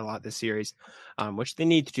haven't done a lot this series, which they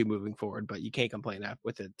need to do moving forward. But you can't complain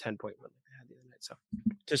with a 10-point win they had the other night. So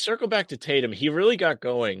to circle back to Tatum, he really got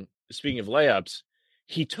going. Speaking of layups,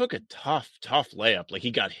 he took a tough layup. Like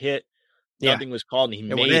he got hit, nothing was called, and he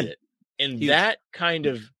made it. And Huge. that kind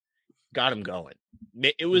of got him going.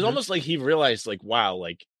 It was almost like he realized, like, wow,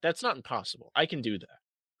 like that's not impossible. I can do that.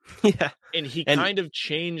 Yeah. And he kind of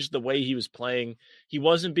changed the way he was playing. He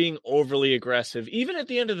wasn't being overly aggressive. Even at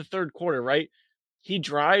the end of the third quarter, right? He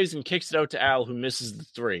drives and kicks it out to Al, who misses the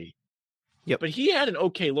three. Yep. But he had an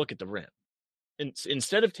okay look at the rim. And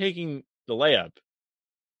instead of taking the layup,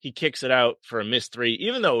 he kicks it out for a missed three,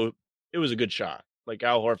 even though it was a good shot. Like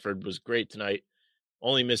Al Horford was great tonight.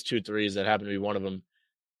 Only missed 2 threes. That happened to be one of them.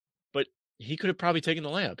 But he could have probably taken the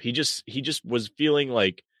layup. He just was feeling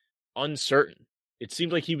like uncertain. It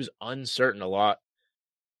seemed like he was uncertain a lot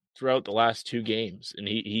throughout the last 2 games. And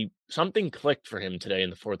he something clicked for him today in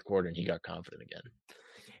the fourth quarter, and he got confident again.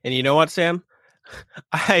 And you know what, Sam?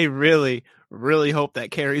 I really, really hope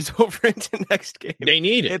that carries over into next game. They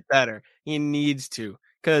need it. It better. He needs to.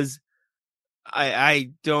 Because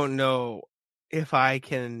I don't know if I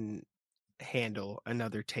can handle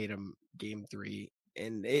another Tatum game 3.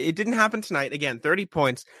 And it didn't happen tonight. Again, 30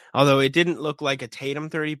 points. Although it didn't look like a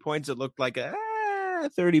Tatum 30 points. It looked like a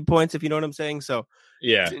 30 points, if you know what I'm saying. So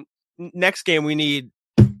yeah, next game we need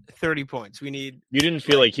 30 points. We need. You didn't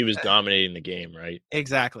feel like he was dominating the game, right?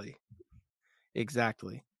 Exactly.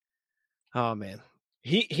 Oh man.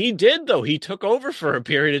 He did though. He took over for a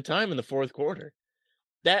period of time in the fourth quarter.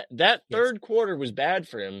 That third quarter was bad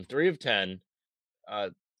for him. 3 of 10,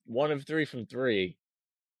 1 of 3 from 3.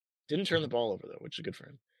 Didn't turn the ball over though, which is good for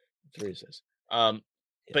him. 3 assists.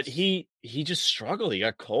 But he just struggled. He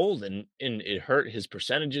got cold, and it hurt his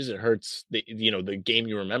percentages. It hurts the game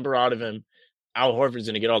you remember out of him. Al Horford's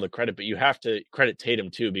going to get all the credit, but you have to credit Tatum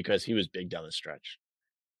too, because he was big down the stretch.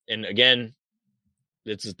 And again,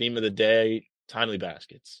 it's the theme of the day: timely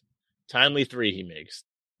baskets, timely 3 he makes,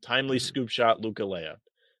 timely scoop shot Luka layup,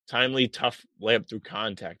 timely tough layup through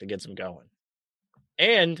contact that gets him going,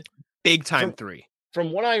 and big time 3.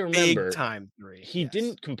 From what I remember, big time 3. He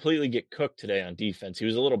didn't completely get cooked today on defense. He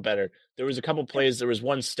was a little better. There was a couple plays. There was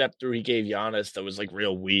one step through he gave Giannis that was like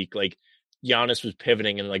real weak. Like Giannis was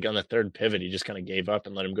pivoting, and like on the third pivot, he just kind of gave up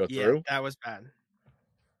and let him go through. That was bad.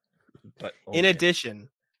 But in addition,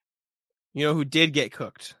 you know who did get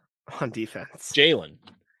cooked on defense? Jalen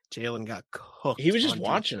got cooked. He was just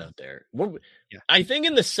watching out there. I think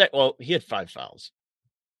in the he had 5 fouls,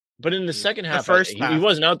 but in the second half, he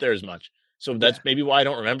wasn't out there as much. So that's maybe why I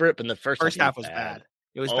don't remember it. But in the first half was bad.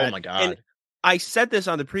 It was bad. Oh my God. And I said this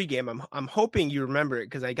on the pregame. I'm hoping you remember it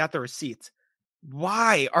because I got the receipts.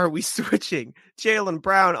 Why are we switching Jaylen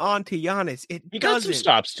Brown onto Giannis? He got some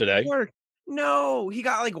stops today. No, he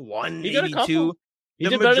got like 1, he got maybe a couple. 2. He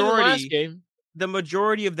did better than the last game. The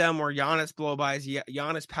majority of them were Giannis blow-bys.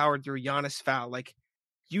 Giannis powered through, Giannis foul. Like,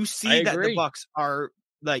 you see that the Bucks are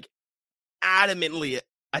like adamantly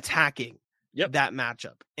attacking that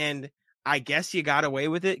matchup. And I guess you got away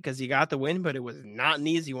with it because you got the win, but it was not an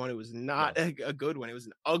easy one. It was not a good one. It was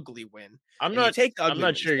an ugly win. I'm not sure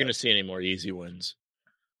you're going to see any more easy wins.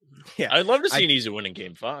 Yeah, I'd love to see an easy win in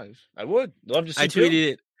Game 5. I would love to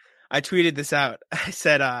see. I tweeted this out. I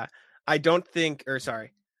said, I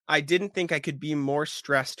didn't think I could be more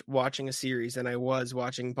stressed watching a series than I was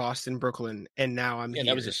watching Boston, Brooklyn, and now I'm here.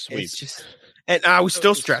 That was a sweep. And I was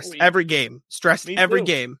still stressed every game. Every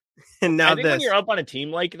game. And now I think when you're up on a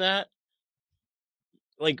team like that,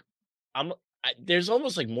 like there's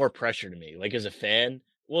almost like more pressure to me, like as a fan.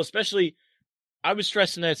 Well, especially I was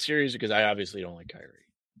stressed in that series because I obviously don't like Kyrie,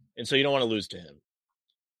 and so you don't want to lose to him.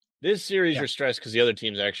 This series, you're stressed because the other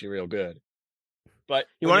team's actually real good. But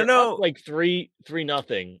you want to know, like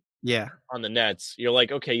 3-0, on the Nets, you're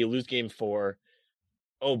like, okay, you lose Game 4.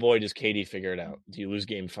 Oh boy, does KD figure it out? Do you lose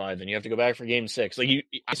Game 5? And you have to go back for Game 6. Like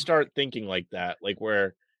I start thinking like that, like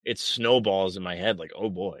where it snowballs in my head, like,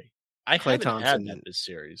 oh boy. I haven't had that this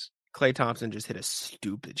series. Klay Thompson just hit a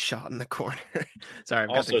stupid shot in the corner. Sorry, I've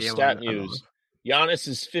got also, the game stat on. news. Giannis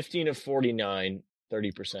is 15 of 49,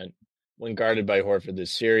 30% when guarded by Horford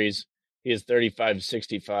this series. He is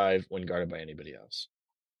 35-65 when guarded by anybody else.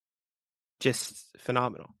 Just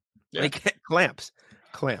phenomenal. Yeah. Like clamps.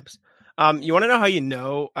 You want to know how you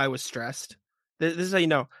know I was stressed? This is how you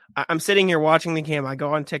know. I'm sitting here watching the game. I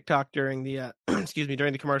go on TikTok during the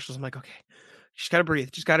during the commercials. I'm like, okay, just gotta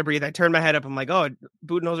breathe. Just gotta breathe. I turned my head up. I'm like, oh,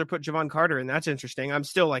 Budenholzer put Javon Carter in. That's interesting. I'm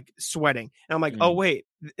still like sweating. And I'm like, oh wait,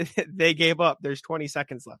 they gave up. There's 20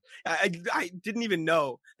 seconds left. I didn't even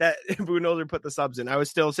know that Budenholzer put the subs in. I was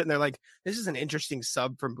still sitting there like, this is an interesting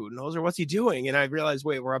sub from Budenholzer. What's he doing? And I realized,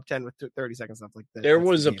 wait, we're up 10 with 30 seconds left. Like there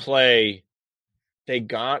was a play. They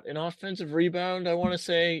got an offensive rebound, I want to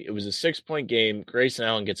say. It was a 6-point game. Grayson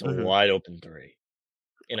Allen gets a wide open three.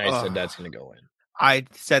 And I said, that's going to go in. I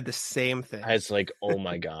said the same thing. I was like, oh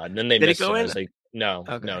my God. And then they Did missed it go I in? was like, no,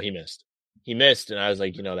 Okay. no, he missed. He missed. And I was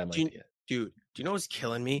like, that might be it. Dude, do you know what's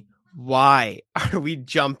killing me? Why are we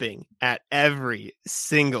jumping at every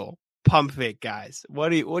single pump fake, guys?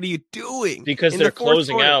 What are you doing? Because they're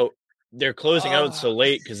closing out. They're closing out so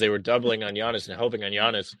late because they were doubling on Giannis and helping on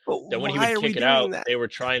Giannis. That when he would kick it out, they were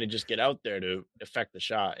trying to just get out there to affect the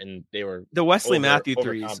shot, and they were the Wesley Matthews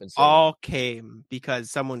threes all came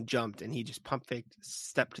because someone jumped and he just pump faked,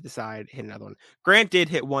 stepped to the side, hit another one. Grant did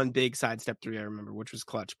hit one big side step three, I remember, which was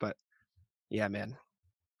clutch. But yeah, man,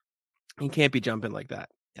 he can't be jumping like that.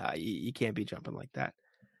 You can't be jumping like that.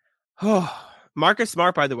 Oh, Marcus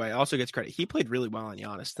Smart, by the way, also gets credit. He played really well on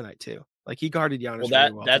Giannis tonight too. Like he guarded Giannis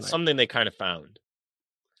really well. That's tonight. something they kind of found.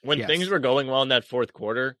 When things were going well in that fourth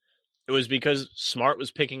quarter, it was because Smart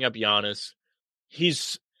was picking up Giannis.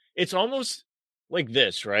 It's almost like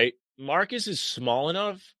this, right? Marcus is small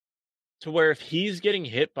enough to where if he's getting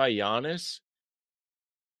hit by Giannis,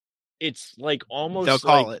 it's like almost they'll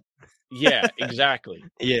call it. Yeah, exactly.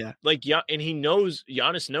 Yeah. Like, and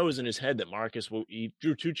Giannis knows in his head that he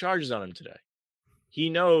drew 2 charges on him today.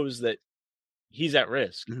 He knows that he's at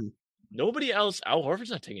risk. Mm-hmm. Nobody else, Al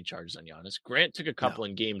Horford's not taking charges on Giannis. Grant took a couple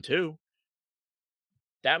in game 2.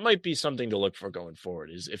 That might be something to look for going forward,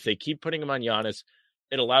 is if they keep putting him on Giannis,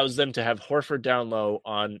 it allows them to have Horford down low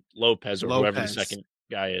on Lopez or whoever the second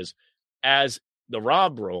guy is as the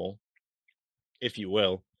Rob role, if you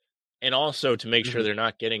will. And also to make sure they're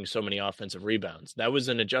not getting so many offensive rebounds. That was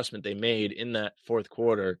an adjustment they made in that fourth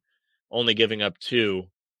quarter, only giving up 2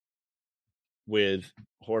 with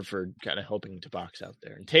Horford kind of helping to box out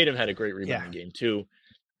there. And Tatum had a great rebound in game 2.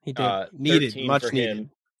 He did. Needed, much for needed.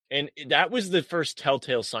 Him. And that was the first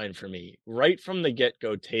telltale sign for me. Right from the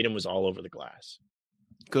get-go, Tatum was all over the glass.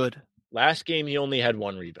 Good. Last game, he only had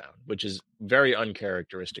 1 rebound, which is very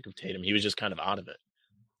uncharacteristic of Tatum. He was just kind of out of it.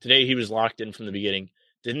 Today, he was locked in from the beginning.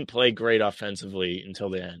 Didn't play great offensively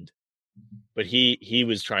until the end, but he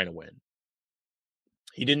was trying to win.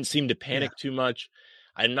 He didn't seem to panic too much.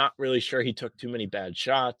 I'm not really sure he took too many bad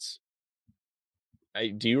shots.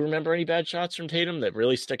 Do you remember any bad shots from Tatum that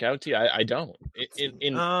really stick out to you? I don't.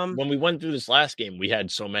 When we went through this last game, we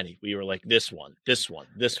had so many. We were like, this one.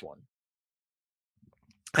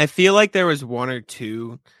 I feel like there was 1 or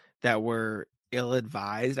 2 that were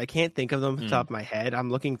ill-advised. I can't think of them off the top of my head.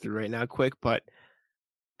 I'm looking through right now quick, but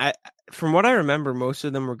from what I remember, most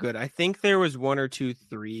of them were good. I think there was 1 or 2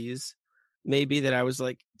 threes maybe that I was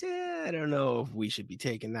like, I don't know if we should be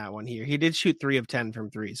taking that one here. He did shoot 3 of 10 from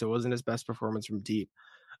 3, so it wasn't his best performance from deep.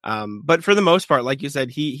 But for the most part, like you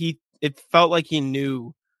said, it felt like he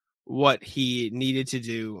knew what he needed to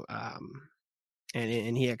do,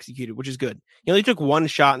 and he executed, which is good. He only took 1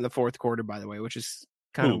 shot in the fourth quarter, by the way, which is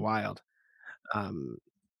kind of wild.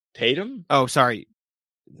 Tatum? Oh, sorry.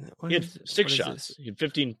 He had 6 shots. He had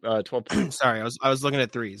 12 points. Sorry, I was looking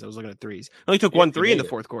at threes. He only took 1 3 in the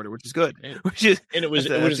fourth quarter, which is good. And It was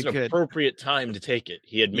an appropriate time to take it.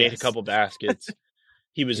 He had made a couple baskets.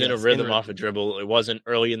 He was in a rhythm off a dribble. It wasn't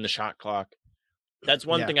early in the shot clock. That's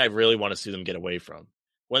one thing I really want to see them get away from.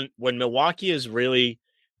 When Milwaukee has really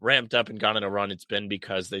ramped up and gone on a run, it's been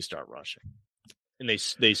because they start rushing. And they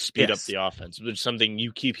speed up the offense, which is something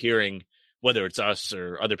you keep hearing, whether it's us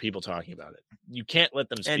or other people talking about it. You can't let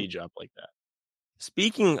them speed you up like that.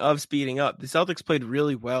 Speaking of speeding up, the Celtics played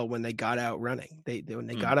really well when they got out running. When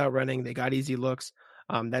they got out running, they got easy looks.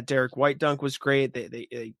 That Derek White dunk was great.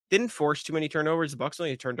 They didn't force too many turnovers. The Bucks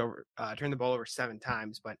only turned the ball over 7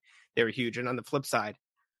 times, but they were huge. And on the flip side,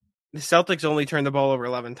 the Celtics only turned the ball over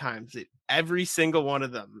 11 times. Every single one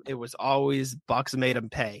of them, it was always Bucks made them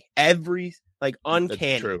pay. Uncanny.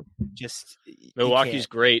 That's true. Just Milwaukee's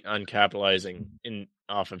great on capitalizing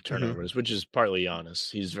off of turnovers, which is partly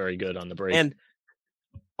Giannis. He's very good on the break. And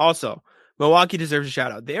also, Milwaukee deserves a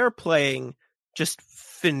shout out. They are playing just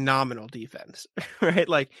phenomenal defense, right?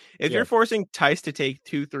 Like if you're forcing Tice to take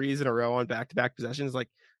 2 threes in a row on back-to-back possessions, like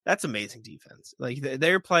that's amazing defense. Like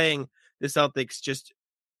they're playing the Celtics just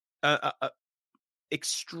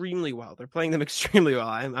extremely well. They're playing them extremely well.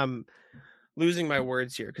 I'm losing my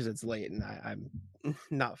words here because it's late and I'm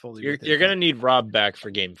not fully. You're going to need Rob back for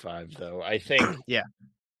game 5, though. I think. Yeah.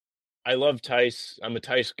 I love Tice. I'm a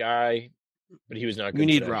Tice guy. but he was not good. You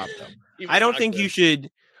need today. Rob though. He was I don't not think good. you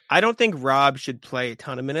should. I don't think Rob should play a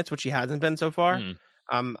ton of minutes, which he hasn't been so far.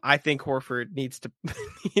 I think Horford needs to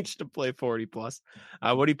needs to play 40 plus.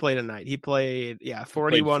 What did he play tonight? He played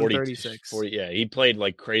 41, 36. 40, yeah, he played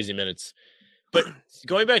like crazy minutes. But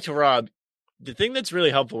going back to Rob, the thing that's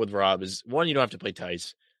really helpful with Rob is one, you don't have to play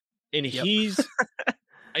Tice. And he's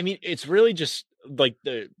I mean, it's really just like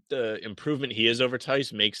the improvement he is over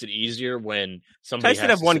Tice makes it easier when somebody Tice has did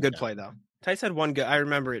have to one sit good down. play though. Tice had one good. I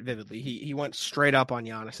remember it vividly. He went straight up on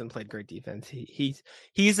Giannis and played great defense.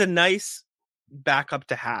 He's a nice backup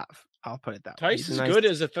to have. I'll put it that way. Tice is good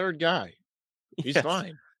as a third guy. He's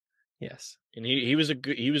fine. Yes. And he was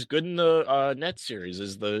good in the Nets series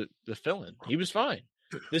as the fill-in. He was fine.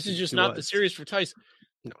 This is just not the series for Tice.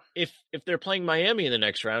 No. If they're playing Miami in the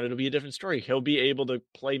next round, it'll be a different story. He'll be able to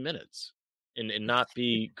play minutes and not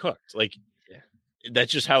be cooked. Like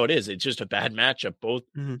that's just how it is. It's just a bad matchup. Both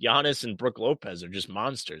Giannis and Brook Lopez are just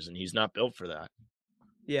monsters, and he's not built for that.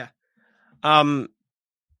 Yeah.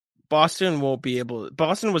 Boston won't be able.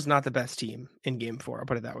 Boston was not the best team in Game 4. I'll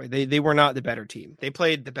put it that way. They were not the better team. They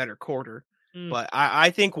played the better quarter, but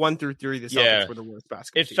I think 1 through 3 the Celtics were the worst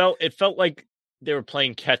basketball team. It felt like they were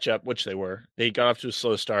playing catch up, which they were. They got off to a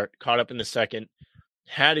slow start, caught up in the second,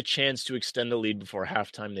 had a chance to extend the lead before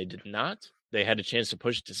halftime. They did not. They had a chance to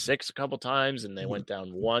push to 6 a couple times, and they went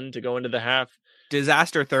down 1 to go into the half.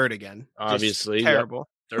 Disaster third again. Obviously. Just terrible.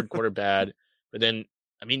 Third quarter bad. But then,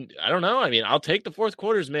 I mean, I don't know. I mean, I'll take the fourth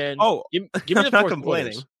quarters, man. Oh, give me the fourth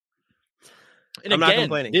quarters. And I'm again, not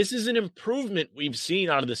complaining. This is an improvement we've seen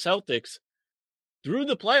out of the Celtics through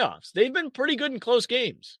the playoffs. They've been pretty good in close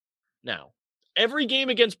games. Now, every game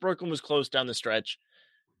against Brooklyn was close down the stretch.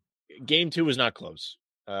 Game 2 was not close.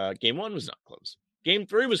 Game 1 was not close. Game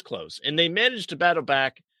 3 was close, and they managed to battle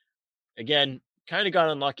back. Again, kind of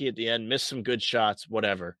got unlucky at the end, missed some good shots,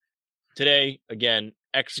 whatever. Today, again,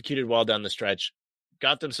 executed well down the stretch,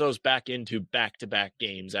 got themselves back into back-to-back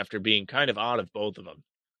games after being kind of out of both of them.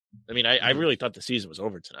 I mean, I really thought the season was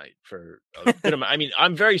over tonight for a good amount. I mean,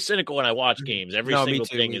 I'm very cynical when I watch games. Every single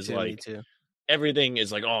thing is like, everything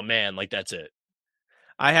is like, oh man, like that's it.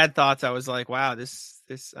 I had thoughts. I was like, wow, this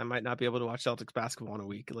I might not be able to watch Celtics basketball in a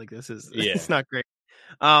week. Like it's not great.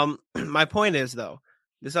 My point is though,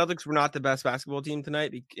 the Celtics were not the best basketball team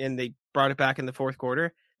tonight, and they brought it back in the fourth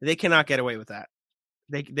quarter. They cannot get away with that.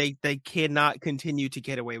 They cannot continue to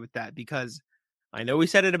get away with that because I know we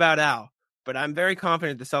said it about Al, but I'm very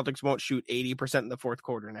confident the Celtics won't shoot 80% in the fourth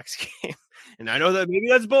quarter next game. And I know that maybe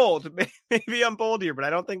that's bold. Maybe I'm bold here, but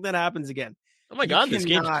I don't think that happens again. Oh my God, this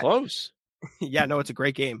game's close. Yeah, no, it's a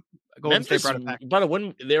great game. Golden State brought it back. About a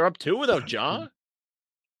win, they're up 2 without Ja.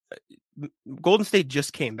 Golden State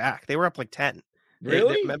just came back. They were up like 10.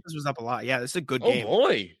 Really? Memphis was up a lot. Yeah, this is a good game. Oh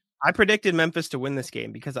boy. I predicted Memphis to win this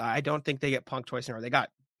game because I don't think they get punked twice in a row. They got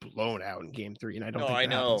blown out in Game 3, and I don't think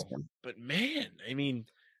that happens again. But man, I mean,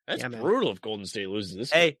 that's brutal if Golden State loses this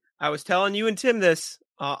game. Hey, I was telling you and Tim this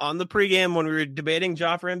on the pregame when we were debating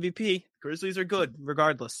Ja for MVP. Grizzlies are good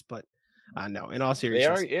regardless, but no, in all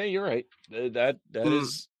seriousness. They are, yeah, you're right. That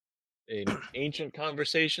is an ancient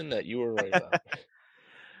conversation that you were right about.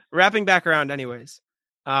 Wrapping back around anyways,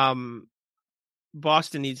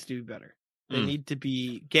 Boston needs to do better. They need to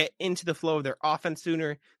get into the flow of their offense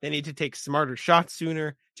sooner. They need to take smarter shots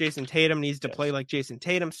sooner. Jason Tatum needs to play like Jason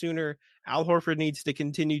Tatum sooner. Al Horford needs to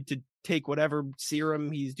continue to take whatever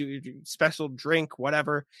serum he's doing, special drink,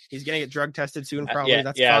 whatever. He's going to get drug tested soon, probably.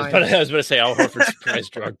 That's fine. I was going to say Al Horford's surprise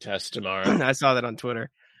drug test tomorrow. I saw that on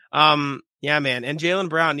Twitter. Yeah, man. And Jaylen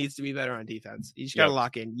Brown needs to be better on defense. He's got to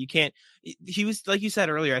lock in. You can't. He was, like you said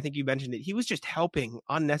earlier, I think you mentioned it. He was just helping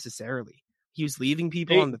unnecessarily. He was leaving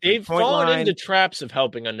people on the they've point fallen line. into traps of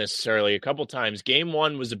helping unnecessarily a couple times. Game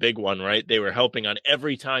 1 was a big one, right? They were helping on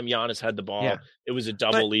every time Giannis had the ball. Yeah. It was a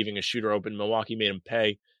double, leaving a shooter open. Milwaukee made him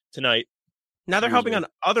pay tonight. Now they're helping on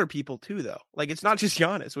other people too, though. Like it's not just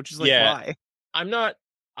Giannis, which is like why. I'm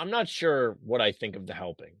not sure what I think of the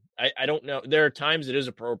helping. I don't know. There are times it is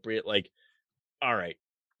appropriate. Like, all right,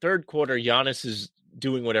 third quarter, Giannis is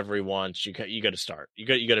doing whatever he wants. You got to start. You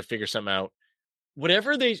got to figure something out.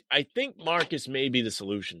 Whatever I think Marcus may be the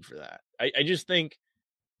solution for that. I just think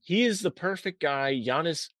he is the perfect guy.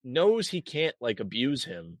 Giannis knows he can't like abuse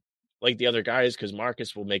him like the other guys because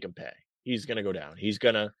Marcus will make him pay. He's going to go down. He's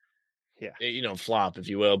going to, flop, if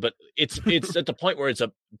you will. But it's at the point where it's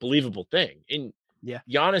a believable thing. And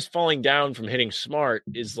Giannis falling down from hitting Smart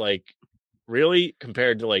is like really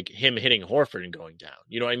compared to like him hitting Horford and going down.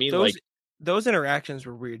 You know what I mean? Those interactions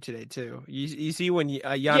were weird today too. You see when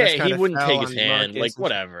Giannis he wouldn't take his hand, like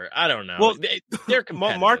whatever. I don't know. Well, they're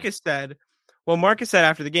competitive. Marcus said Well, Marcus said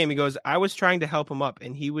after the game, he goes, I was trying to help him up,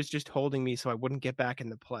 and he was just holding me so I wouldn't get back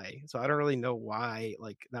into play. So I don't really know why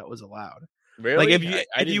that was allowed. Really? I If you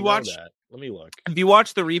didn't watch know that. Let me look. if you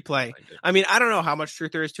watch the replay, I mean, I don't know how much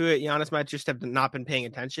truth there is to it. Giannis might just have not been paying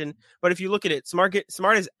attention. But if you look at it, Smart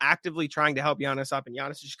is actively trying to help Giannis up, and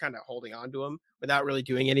Giannis is just kind of holding on to him without really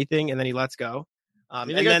doing anything, and then he lets go. I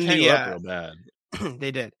mean, they got tangled up real bad.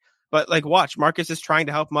 They did. But watch, Marcus is trying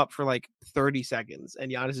to help him up for 30 seconds, and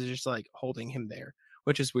Giannis is just holding him there,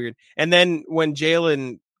 which is weird. And then when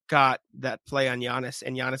Jalen got that play on Giannis,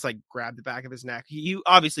 and Giannis grabbed the back of his neck, he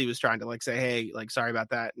obviously was trying to say, hey, sorry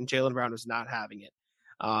about that. And Jaylen Brown was not having it.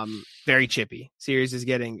 Very chippy. Series is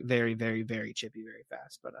getting very, very, very chippy very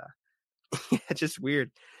fast. But it's just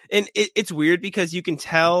weird. And it's weird because you can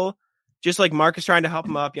tell, just Marcus trying to help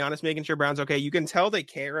him up, Giannis making sure Brown's okay. You can tell they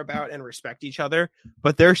care about and respect each other,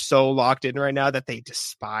 but they're so locked in right now that they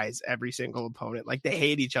despise every single opponent. They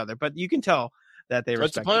hate each other, but you can tell that they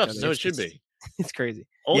respect each other. So it should be. It's crazy.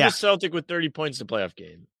 Oldest Celtic with 30 points in the playoff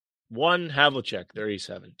game. 1 Havlicek,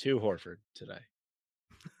 37. 2 Horford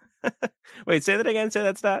today. Wait, say that again. Say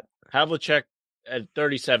that stat. Havlicek at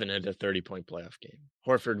 37 had a 30-point playoff game.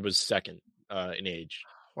 Horford was second in age.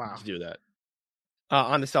 Wow. To do that.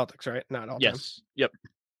 On the Celtics, right? Not all time. Yes. Yep.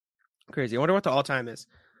 Crazy. I wonder what the all-time is.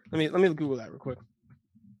 Let me Google that real quick.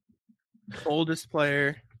 Oldest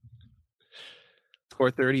player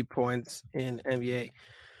scored 30 points in NBA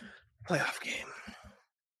playoff game.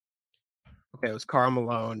 Okay, it was Karl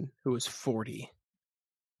Malone, who was 40.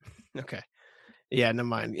 Okay. Yeah, never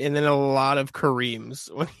mind. And then a lot of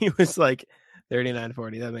Kareems when he was 39,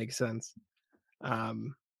 40. That makes sense.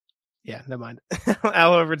 Yeah, never mind.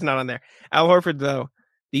 Al Horford's not on there. Al Horford, though,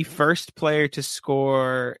 the first player to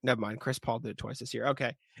score. Never mind. Chris Paul did it twice this year.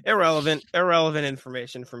 Okay. Irrelevant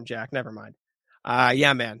information from Jack. Never mind.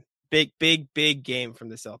 Yeah, man. Big game from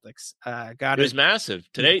the Celtics. It was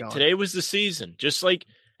massive. Today was the season. Just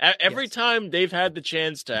every time they've had the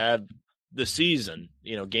chance to have the season,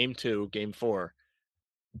 game 2, game 4,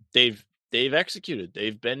 they've executed.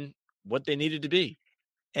 They've been what they needed to be.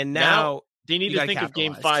 And now they need to think of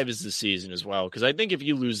game 5 as the season as well. Because I think if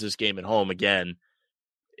you lose this game at home again,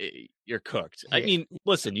 you're cooked. Yeah. I mean,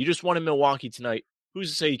 listen, you just won in Milwaukee tonight.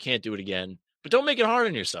 Who's to say you can't do it again? But don't make it hard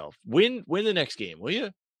on yourself. Win the next game, will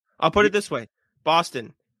you? I'll put it this way.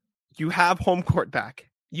 Boston, you have home court back.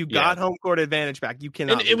 You got home court advantage back. You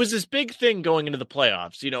cannot. And it was this big thing going into the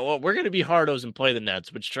playoffs. We're going to be hardos and play the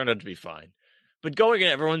Nets, which turned out to be fine. But going in,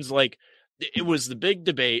 everyone's it was the big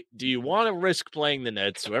debate. Do you want to risk playing the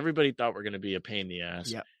Nets, so everybody thought we're going to be a pain in the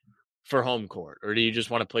ass for home court? Or do you just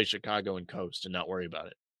want to play Chicago and coast and not worry about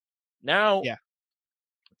it? Now,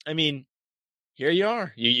 I mean, here you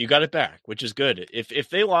are. You got it back, which is good. If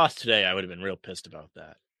they lost today, I would have been real pissed about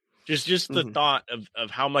that. Just the thought of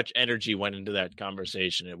how much energy went into that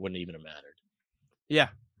conversation, it wouldn't even have mattered. Yeah.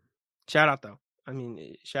 Shout out, though. I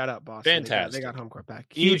mean, shout out, Boston. Fantastic. They got home court back.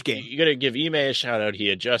 Huge game. You got to give Ime a shout out. He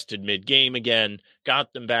adjusted mid-game again,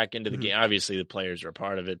 got them back into the game. Obviously, the players are a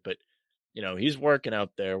part of it, but he's working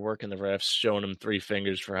out there, working the refs, showing them 3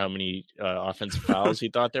 fingers for how many offensive fouls he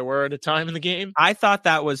thought there were at a time in the game. I thought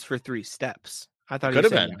that was for 3 steps. I thought could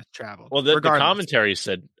have been traveled. Well, the commentary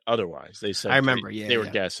said otherwise. They said I remember. They were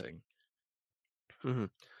guessing. Mm-hmm.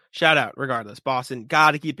 Shout out, regardless. Boston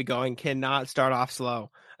got to keep it going. Cannot start off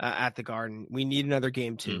slow at the Garden. We need another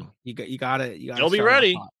game too. You got to. They'll be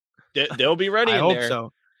ready. They'll be ready. I in hope there.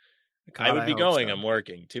 so. God, I would be going. So. I'm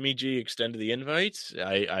working. Timmy G extended the invites.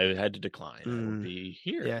 I had to decline. I will be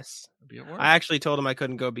here. Yes. I'll be at work. I actually told him I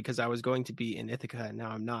couldn't go because I was going to be in Ithaca and now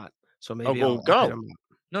I'm not. So maybe I'll go.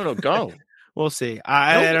 No, go. We'll see.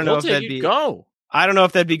 I don't know if that'd be go. I don't know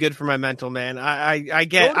if that'd be good for my mental, man. I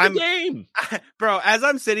get. Go to the game, bro. As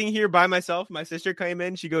I'm sitting here by myself, my sister came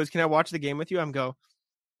in. She goes, "Can I watch the game with you?" I'm go.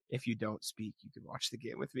 If you don't speak, you can watch the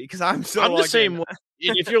game with me because I'm the same way.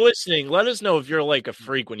 If you're listening, let us know if you're like a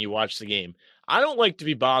freak when you watch the game. I don't like to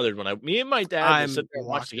be bothered when me and my dad will sit there and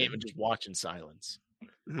watch the game and just watch in silence.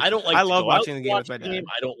 I don't like. I love watching the game with my dad.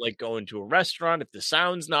 I don't like going to a restaurant if the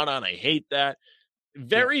sound's not on. I hate that.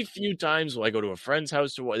 Very few times will I go to a friend's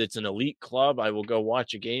house it's an elite club I will go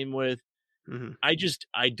watch a game with. Mm-hmm.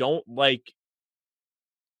 I don't like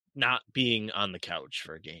not being on the couch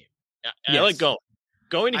for a game. I like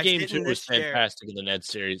going to game 2 was fantastic in the Nets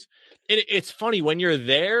series. It's funny when you're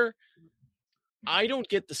there, I don't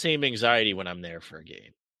get the same anxiety when I'm there for a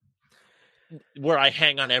game where I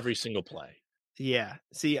hang on every single play. Yeah.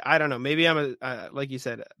 See, I don't know. Maybe I'm like you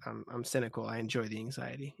said, I'm cynical. I enjoy the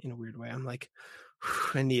anxiety in a weird way. I'm like,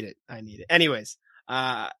 I need it. Anyways,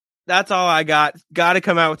 that's all I got. Got to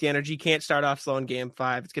come out with the energy. Can't start off slow in game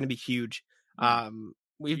 5. It's going to be huge.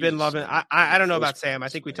 We've Jesus, been loving. man. I don't know Close about Sam. I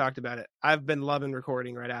think we friends, man. talked about it. I've been loving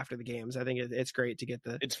recording right after the games. I think it's great to get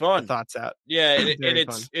the It's fun. thoughts out. Yeah, and Very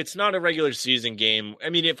fun. it's not a regular season game. I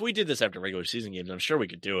mean, if we did this after regular season games, I'm sure we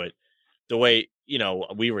could do it. The way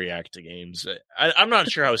we react to games, I'm not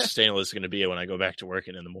sure how sustainable it's going to be when I go back to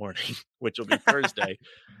working in the morning, which will be Thursday.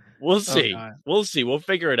 We'll see. God. We'll see. We'll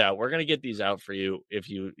figure it out. We're going to get these out for you. If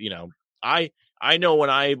I know when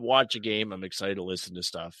I watch a game, I'm excited to listen to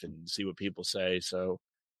stuff and see what people say. So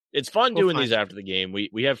it's fun doing these after the game.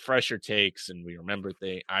 We have fresher takes and we remember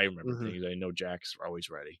things. I remember things. I know Jack's always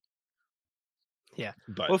ready. Yeah,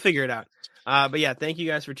 but we'll figure it out. But yeah, thank you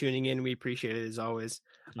guys for tuning in. We appreciate it as always.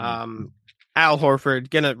 Al Horford,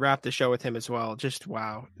 gonna wrap the show with him as well. Just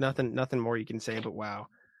wow, nothing more you can say but wow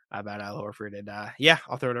about Al Horford. And yeah,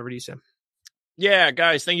 I'll throw it over to you, Sam. Yeah,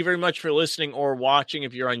 guys, thank you very much for listening or watching.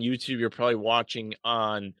 If you're on YouTube, you're probably watching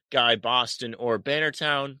on Guy Boston or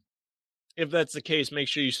Bannertown. If that's the case, make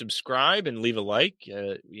sure you subscribe and leave a like.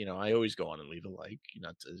 I always go on and leave a like,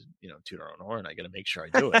 not to, toot our own horn. I got to make sure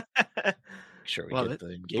I do it. Make sure we get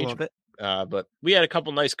the engagement. But we had a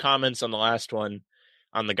couple nice comments on the last one,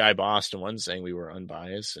 on the Guy Boston one, saying we were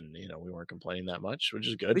unbiased and, we weren't complaining that much, which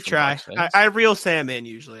is good. We try. I reel Sam in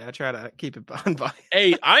usually. I try to keep it unbiased.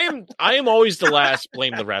 Hey, I am always the last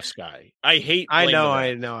blame the refs guy. I hate. I know.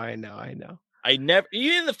 I never,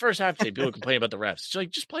 even in the first half today, people complain about the refs. It's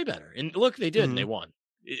like, just play better. And look, they did, and they won.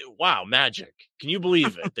 Wow, magic. Can you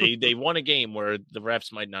believe it? They won a game where the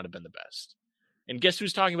refs might not have been the best. And guess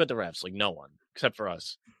who's talking about the refs? Like, no one, except for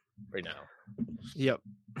us right now. Yep.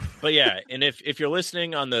 But yeah, and if you're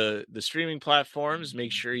listening on the streaming platforms,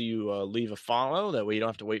 make sure you leave a follow. That way you don't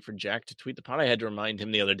have to wait for Jack to tweet the pod. I had to remind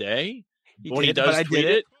him the other day. When he does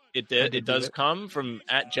tweet it does come from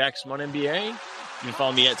 @JacksMonNBA. You can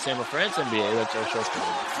follow me @SamLaFrance NBA. That's our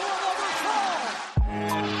show.